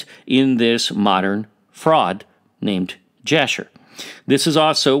incoherent in this modern fraud named Jasher. This is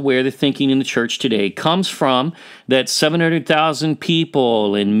also where the thinking in the church today comes from, that 700,000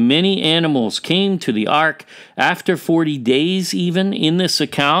 people and many animals came to the ark after 40 days even in this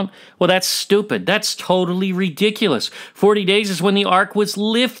account. Well, that's stupid. That's totally ridiculous. 40 days is when the ark was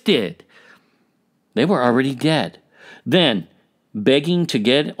lifted. They were already dead. Then, begging to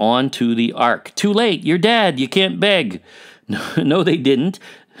get onto the ark. Too late. You're dead. You can't beg. No, they didn't.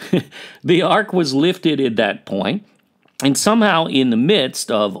 The ark was lifted at that point. And somehow in the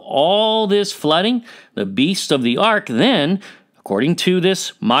midst of all this flooding, the beast of the ark then, according to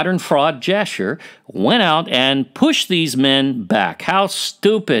this modern fraud Jasher, went out and pushed these men back. How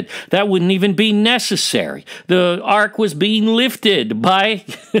stupid. That wouldn't even be necessary. The ark was being lifted by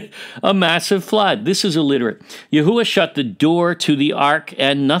a massive flood. This is illiterate. Yahuwah shut the door to the ark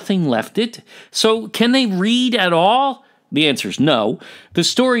and nothing left it. So can they read at all? The answer is no. The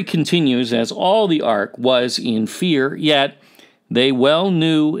story continues as all the ark was in fear, yet they well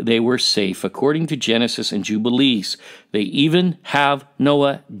knew they were safe, according to Genesis and Jubilees. They even have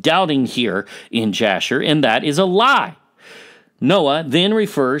Noah doubting here in Jasher, and that is a lie. Noah then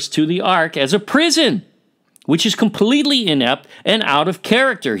refers to the ark as a prison, which is completely inept and out of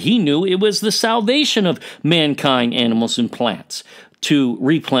character. He knew it was the salvation of mankind, animals, and plants to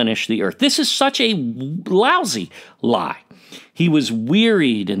replenish the earth. This is such a lousy lie. He was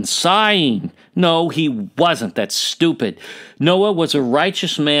wearied and sighing. No, he wasn't. That's stupid. Noah was a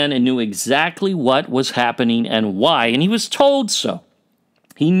righteous man and knew exactly what was happening and why, and he was told so.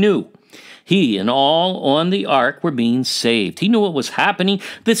 He knew. He and all on the ark were being saved. He knew what was happening.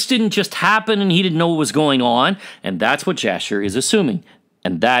 This didn't just happen and he didn't know what was going on, and that's what Jasher is assuming.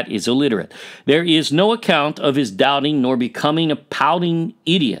 And that is illiterate. There is no account of his doubting nor becoming a pouting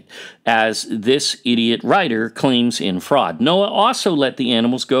idiot, as this idiot writer claims in fraud. Noah also let the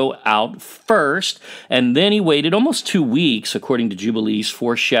animals go out first, and then he waited almost 2 weeks, according to Jubilees,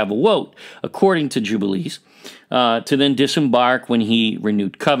 for Shavuot, according to Jubilees, to then disembark when he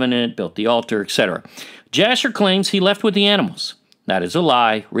renewed covenant, built the altar, etc. Jasher claims he left with the animals. That is a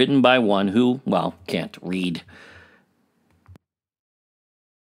lie, written by one who, well, can't read.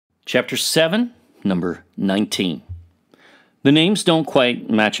 Chapter 7, number 19. The names don't quite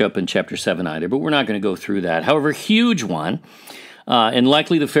match up in Chapter 7 either, but we're not going to go through that. However, huge one. and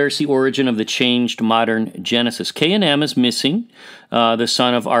likely the Pharisee origin of the changed modern Genesis. K&M is missing, the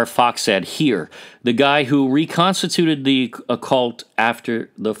son of Arphaxad here, the guy who reconstituted the occult after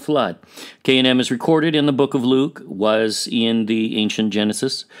the flood. K&M is recorded in the book of Luke, was in the ancient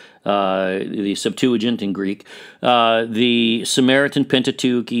Genesis, the Septuagint in Greek, the Samaritan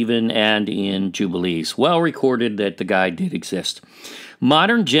Pentateuch even, and in Jubilees. Well recorded that the guy did exist.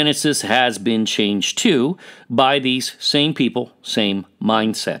 Modern Genesis has been changed too by these same people, same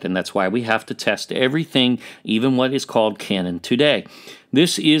mindset, and that's why we have to test everything, even what is called canon today.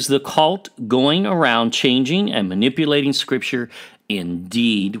 This is the cult going around changing and manipulating Scripture,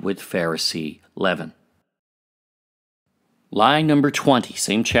 indeed with Pharisee leaven. Lie number 20,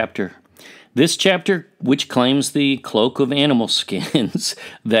 same chapter. This chapter, which claims the cloak of animal skins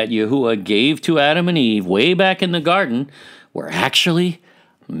that Yahuwah gave to Adam and Eve way back in the garden, were actually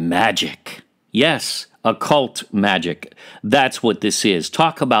magic. Yes, occult magic. That's what this is.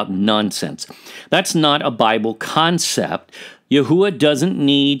 Talk about nonsense. That's not a Bible concept. Yahuwah doesn't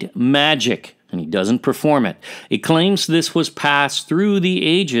need magic, and he doesn't perform it. It claims this was passed through the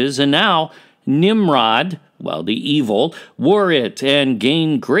ages, and now Nimrod, well, the evil, wore it and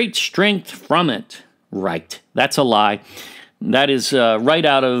gained great strength from it. Right, that's a lie. That is right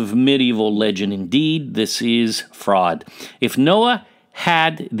out of medieval legend indeed. This is fraud. If Noah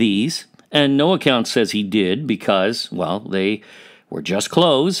had these, and no account says he did because, well, they were just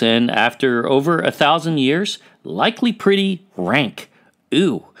clothes, and after over 1,000 years, likely pretty rank.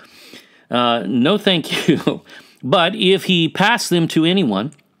 Ooh. No thank you. But if he passed them to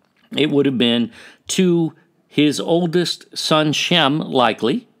anyone, it would have been to his oldest son Shem,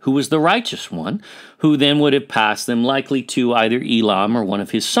 likely, who was the righteous one, who then would have passed them likely to either Elam or one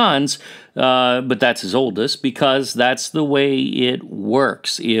of his sons, but that's his oldest, because that's the way it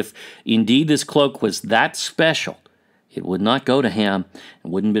works. If indeed this cloak was that special, it would not go to Ham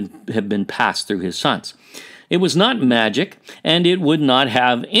and wouldn't have been passed through his sons. It was not magic, and it would not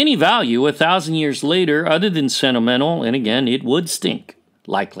have any value 1,000 years later other than sentimental, and again, it would stink,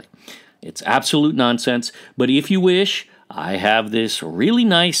 likely. It's absolute nonsense, but if you wish, I have this really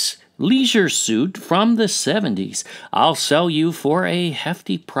nice leisure suit from the 70s. I'll sell you for a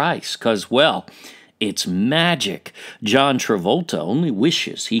hefty price, because, well, it's magic. John Travolta only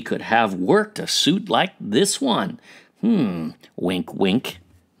wishes he could have worked a suit like this one. Wink, wink.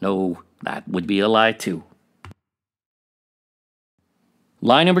 No, that would be a lie, too.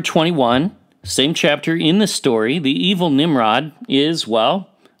 Lie number 21, same chapter in the story. The evil Nimrod is, well,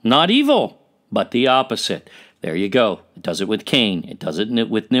 not evil, but the opposite. There you go. It does it with Cain. It does it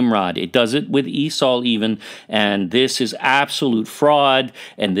with Nimrod. It does it with Esau even. And this is absolute fraud.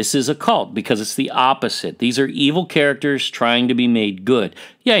 And this is a cult because it's the opposite. These are evil characters trying to be made good.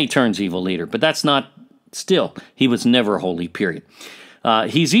 Yeah, he turns evil later, but that's not still. He was never holy, period.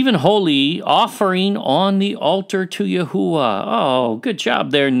 He's even holy, offering on the altar to Yahuwah. Oh, good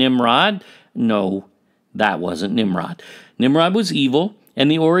job there, Nimrod. No, that wasn't Nimrod. Nimrod was evil, and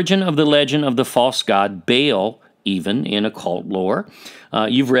the origin of the legend of the false god Baal, even in occult lore.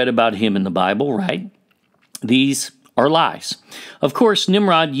 You've read about him in the Bible, right? These are lies. Of course,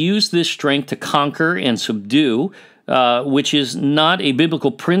 Nimrod used this strength to conquer and subdue, which is not a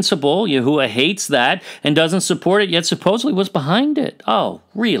biblical principle. Yahuwah hates that and doesn't support it, yet supposedly was behind it. Oh,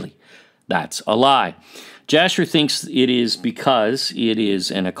 really? That's a lie. Jasher thinks it is because it is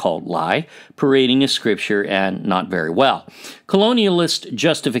an occult lie, parading a scripture and not very well. Colonialist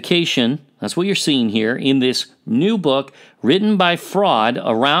justification, that's what you're seeing here in this new book written by fraud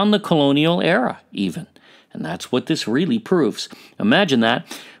around the colonial era even. And that's what this really proves. Imagine that.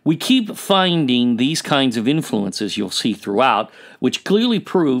 We keep finding these kinds of influences you'll see throughout, which clearly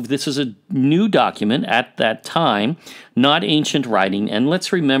prove this is a new document at that time, not ancient writing. And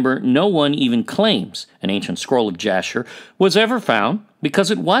let's remember, no one even claims an ancient scroll of Jasher was ever found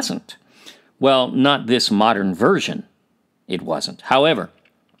because it wasn't. Well, not this modern version. It wasn't. However,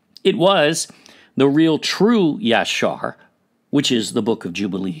 it was the real true Yashar, which is the Book of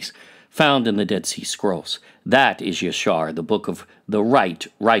Jubilees, found in the Dead Sea Scrolls. That is Yashar, the book of the right,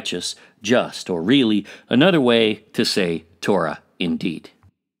 righteous, just, or really another way to say Torah indeed.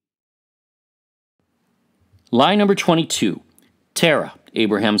 Lie number 22. Terah,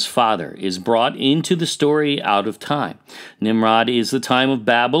 Abraham's father, is brought into the story out of time. Nimrod is the time of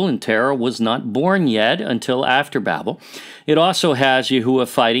Babel, and Terah was not born yet until after Babel. It also has Yahuwah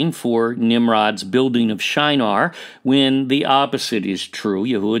fighting for Nimrod's building of Shinar, when the opposite is true.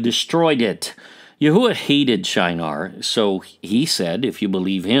 Yahuwah destroyed it. Yahuwah hated Shinar, so he said, if you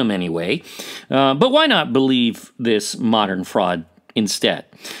believe him anyway. But why not believe this modern fraud instead.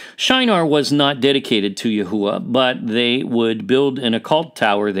 Shinar was not dedicated to Yahuwah, but they would build an occult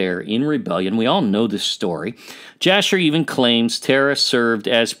tower there in rebellion. We all know this story. Jasher even claims Terah served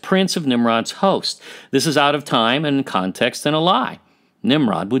as prince of Nimrod's host. This is out of time and context and a lie.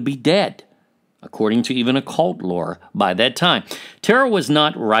 Nimrod would be dead, according to even occult lore, by that time. Terah was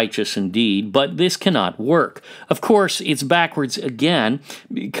not righteous indeed, but this cannot work. Of course, it's backwards again,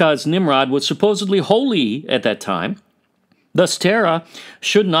 because Nimrod was supposedly holy at that time. Thus, Terah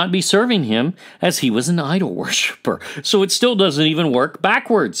should not be serving him, as he was an idol worshiper. So it still doesn't even work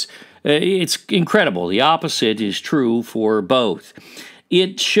backwards. It's incredible. The opposite is true for both.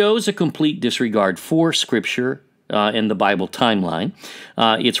 It shows a complete disregard for Scripture in the Bible timeline.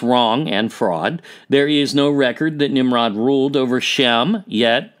 It's wrong and fraud. There is no record that Nimrod ruled over Shem,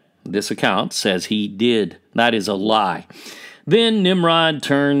 yet this account says he did. That is a lie. Then Nimrod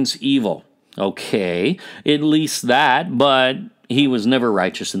turns evil. Okay, at least that, but he was never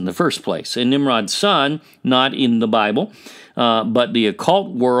righteous in the first place. And Nimrod's son, not in the Bible, but the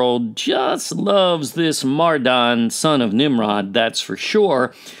occult world just loves this Mardon, son of Nimrod, that's for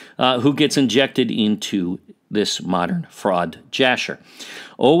sure, who gets injected into this modern fraud Jasher.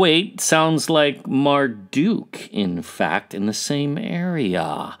 Oh wait, sounds like Marduk, in fact, in the same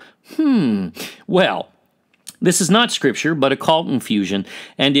area. Well, this is not scripture, but occult infusion,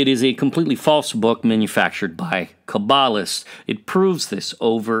 and it is a completely false book manufactured by Kabbalists. It proves this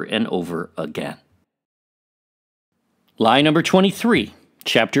over and over again. Lie number 23,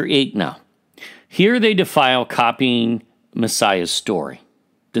 chapter 8 now. Here they defile copying Messiah's story.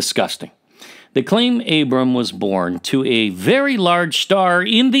 Disgusting. They claim Abram was born to a very large star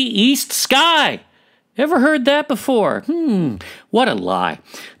in the east sky. Ever heard that before? What a lie.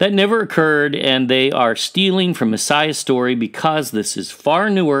 That never occurred, and they are stealing from Messiah's story because this is far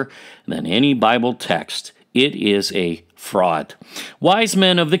newer than any Bible text. It is a fraud. Wise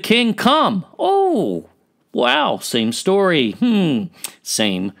men of the king come. Oh, wow, same story.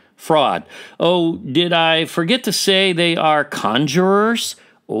 Same fraud. Oh, did I forget to say they are conjurers?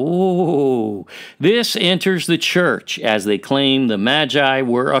 Oh, this enters the church as they claim the Magi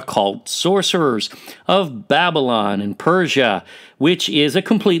were occult sorcerers of Babylon and Persia, which is a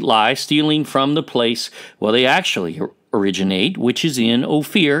complete lie, stealing from the place where they actually originate, which is in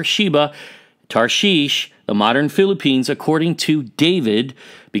Ophir, Sheba, Tarshish, the modern Philippines, according to David,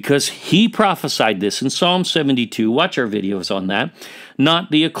 because he prophesied this in Psalm 72. Watch our videos on that.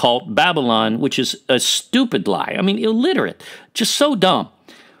 Not the occult Babylon, which is a stupid lie. I mean, illiterate. Just so dumb.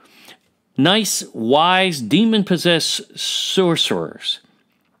 Nice, wise, demon-possessed sorcerers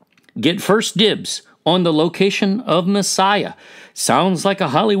get first dibs on the location of Messiah. Sounds like a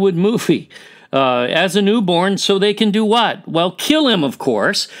Hollywood movie. As a newborn, so they can do what? Well, kill him, of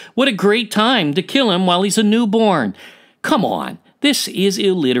course. What a great time to kill him while he's a newborn. Come on, this is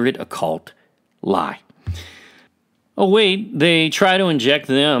illiterate occult lie. Oh, wait, they try to inject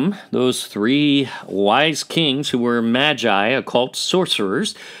them, those three wise kings who were magi, occult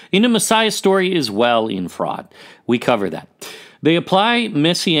sorcerers, into Messiah's story as well in fraud. We cover that. They apply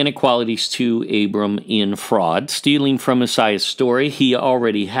messianic qualities to Abram in fraud, stealing from Messiah's story. He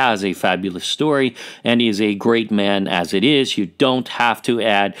already has a fabulous story and is a great man as it is. You don't have to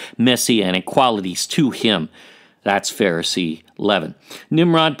add messianic qualities to him. That's Pharisee 11.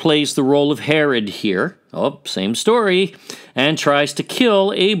 Nimrod plays the role of Herod here. Oh, same story. And tries to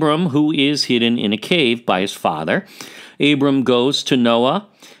kill Abram, who is hidden in a cave by his father. Abram goes to Noah.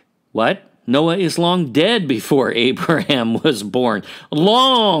 What? Noah is long dead before Abraham was born.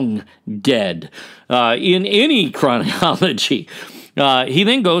 Long dead in any chronology. He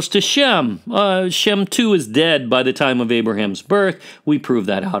then goes to Shem. Shem too is dead by the time of Abraham's birth. We prove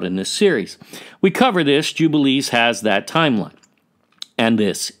that out in this series. We cover this. Jubilees has that timeline. And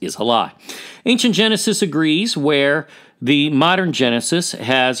this is a lie. Ancient Genesis agrees, where the modern Genesis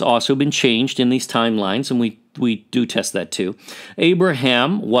has also been changed in these timelines, and we do test that too.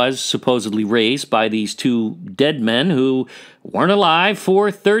 Abraham was supposedly raised by these two dead men who weren't alive for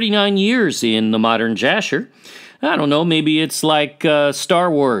 39 years in the modern Jasher. I don't know, maybe it's like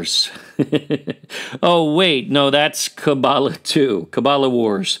Star Wars. Oh, wait, no, that's Kabbalah too. Kabbalah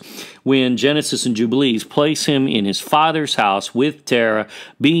Wars. When Genesis and Jubilees place him in his father's house with Terah,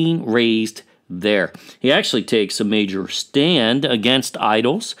 being raised there. He actually takes a major stand against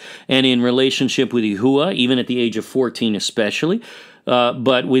idols and in relationship with Yahuwah, even at the age of 14 especially,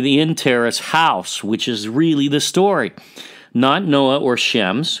 but within Terah's house, which is really the story. Not Noah or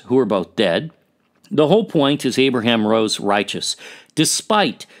Shem's, who are both dead. The whole point is Abraham rose righteous,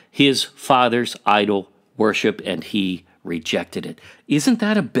 despite his father's idol worship, and he rejected it. Isn't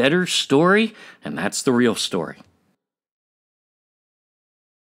that a better story? And that's the real story.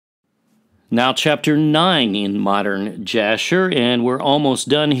 Now, chapter 9 in Modern Jasher, and we're almost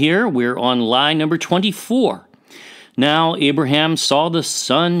done here. We're on lie number 24. Now, Abraham saw the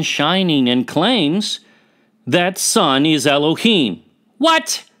sun shining and claims that sun is Elohim.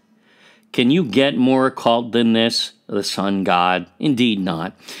 What? Can you get more occult than this? The sun god? Indeed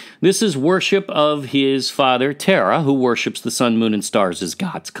not. This is worship of his father Terah, who worships the sun, moon, and stars as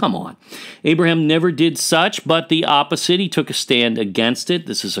gods. Come on. Abraham never did such, but the opposite. He took a stand against it.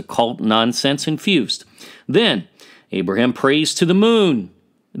 This is occult nonsense infused. Then, Abraham prays to the moon.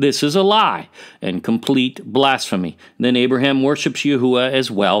 This is a lie and complete blasphemy. Then Abraham worships Yahuwah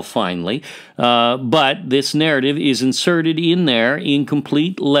as well, finally. But this narrative is inserted in there in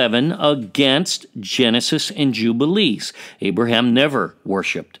complete leaven against Genesis and Jubilees. Abraham never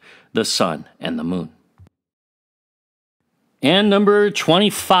worshipped the sun and the moon. And number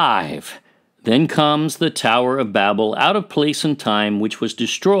 25. Then comes the Tower of Babel out of place and time, which was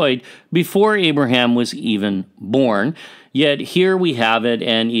destroyed before Abraham was even born. Yet here we have it,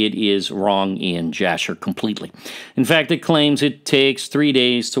 and it is wrong in Jasher completely. In fact, it claims it takes 3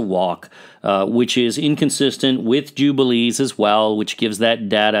 days to walk, which is inconsistent with Jubilees as well, which gives that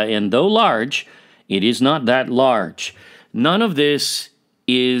data. And though large, it is not that large. None of this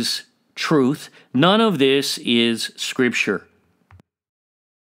is truth. None of this is Scripture.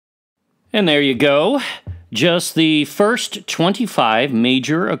 And there you go. Just the first 25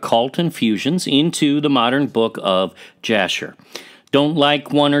 major occult infusions into the modern book of Jasher. Don't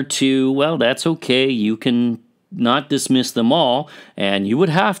like one or two, well, that's okay. You can not dismiss them all, and you would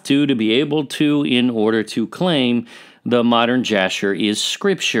have to be able to in order to claim the modern Jasher is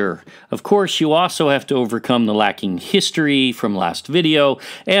Scripture. Of course, you also have to overcome the lacking history from last video,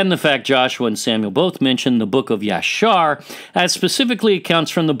 and the fact Joshua and Samuel both mentioned the Book of Yashar, as specifically accounts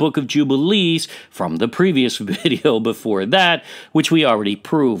from the Book of Jubilees from the previous video before that, which we already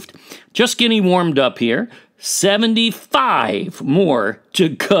proved. Just getting warmed up here. 75 more to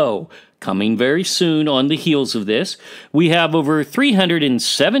go. Coming very soon on the heels of this. We have over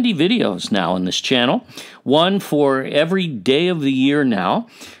 370 videos now on this channel, one for every day of the year now.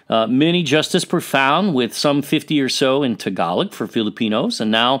 Many just as profound, with some 50 or so in Tagalog for Filipinos, and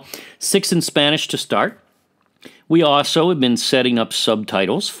now 6 in Spanish to start. We also have been setting up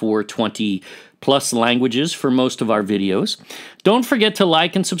subtitles for 20+ languages for most of our videos. Don't forget to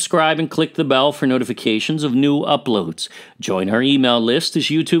like and subscribe and click the bell for notifications of new uploads. Join our email list as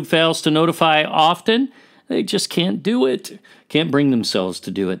YouTube fails to notify often. They just can't do it. Can't bring themselves to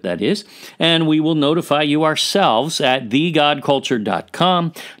do it, that is. And we will notify you ourselves at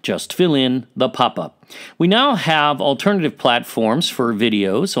thegodculture.com. Just fill in the pop-up. We now have alternative platforms for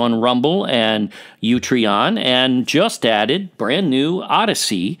videos on Rumble and Utreon, and just added brand new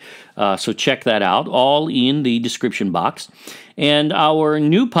Odyssey. So check that out, all in the description box. And our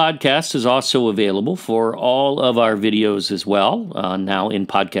new podcast is also available for all of our videos as well, now in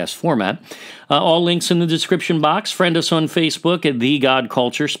podcast format. All links in the description box. Friend us on Facebook at The God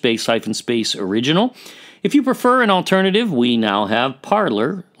Culture, _space original. If you prefer an alternative, we now have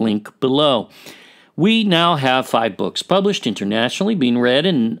Parler, link below. We now have 5 books published internationally, being read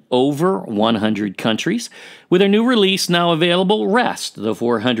in over 100 countries, with our new release now available, Rest, the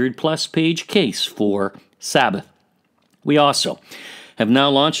 400+ page case for Sabbath. We also have now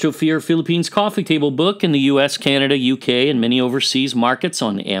launched Ophir Philippines Coffee Table book in the US, Canada, UK, and many overseas markets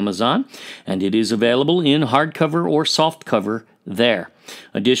on Amazon, and it is available in hardcover or softcover there.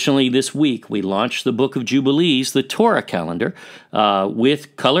 Additionally, this week we launched the Book of Jubilees, the Torah calendar,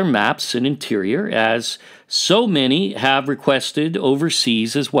 with color maps and interior, as so many have requested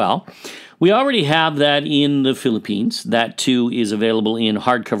overseas as well. We already have that in the Philippines. That too is available in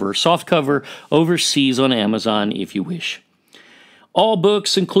hardcover or softcover overseas on Amazon if you wish. All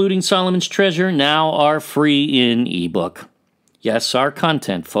books, including Solomon's Treasure, now are free in ebook. Yes, our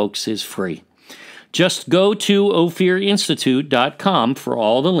content, folks, is free. Just go to ophirinstitute.com for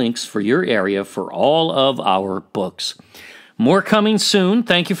all the links for your area for all of our books. More coming soon.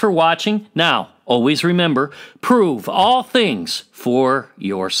 Thank you for watching. Now, always remember, prove all things for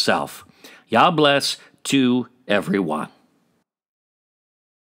yourself. Yah bless to everyone.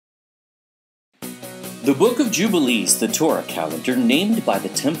 The Book of Jubilees, the Torah calendar, named by the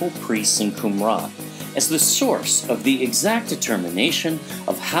temple priests in Qumran as the source of the exact determination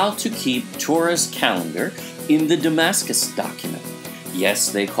of how to keep Torah's calendar in the Damascus document.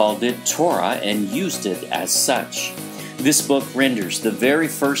 Yes, they called it Torah and used it as such. This book renders the very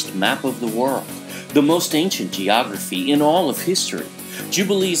first map of the world, the most ancient geography in all of history.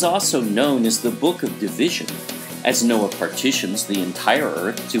 Jubilees, also known as the Book of Division, as Noah partitions the entire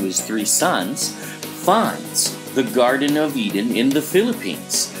earth to his 3 sons, finds the Garden of Eden in the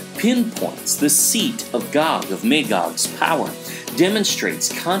Philippines, pinpoints the seat of Gog of Magog's power,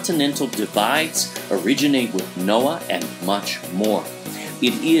 demonstrates continental divides originate with Noah, and much more.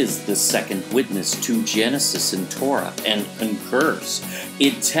 It is the second witness to Genesis and Torah and concurs.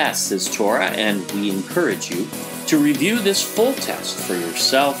 It tests as Torah, and we encourage you to review this full test for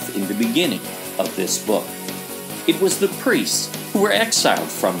yourself in the beginning of this book. It was the priests who were exiled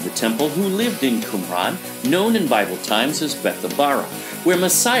from the temple who lived in Qumran, known in Bible times as Bethabara, where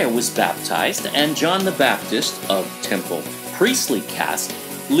Messiah was baptized, and John the Baptist of temple priestly caste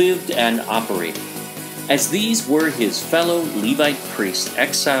lived and operated. As these were his fellow Levite priests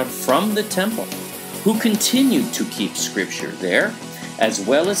exiled from the temple, who continued to keep Scripture there, as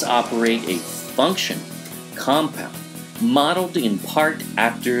well as operate a functioning compound modeled in part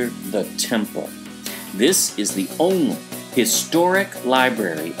after the temple. This is the only historic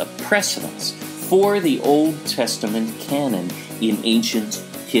library of precedence for the Old Testament canon in ancient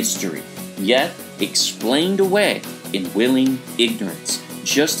history, yet explained away in willing ignorance,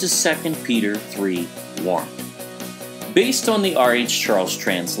 just as 2 Peter 3 warned. Based on the R.H. Charles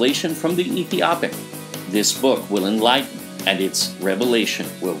translation from the Ethiopic, this book will enlighten, and its revelation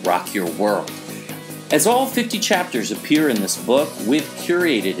will rock your world. As all 50 chapters appear in this book with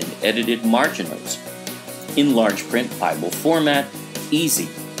curated and edited margin notes, in large print Bible format, easy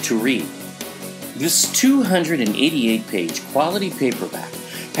to read. This 288-page quality paperback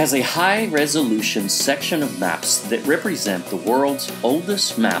has a high-resolution section of maps that represent the world's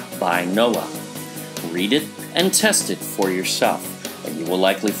oldest map by Noah. Read it and test it for yourself, and you will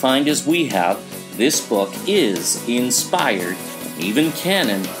likely find, as we have, this book is inspired and even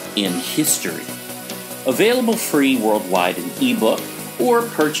canon in history. Available free worldwide in ebook, or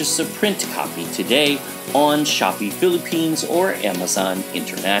purchase a print copy today on Shopee Philippines or Amazon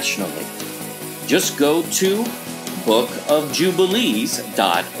internationally. Just go to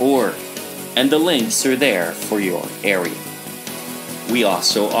bookofjubilees.org, and the links are there for your area. We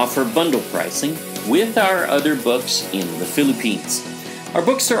also offer bundle pricing with our other books in the Philippines. Our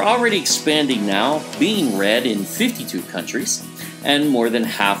books are already expanding now, being read in 52 countries and more than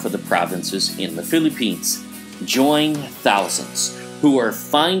half of the provinces in the Philippines. Join thousands who are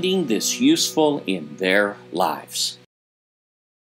finding this useful in their lives.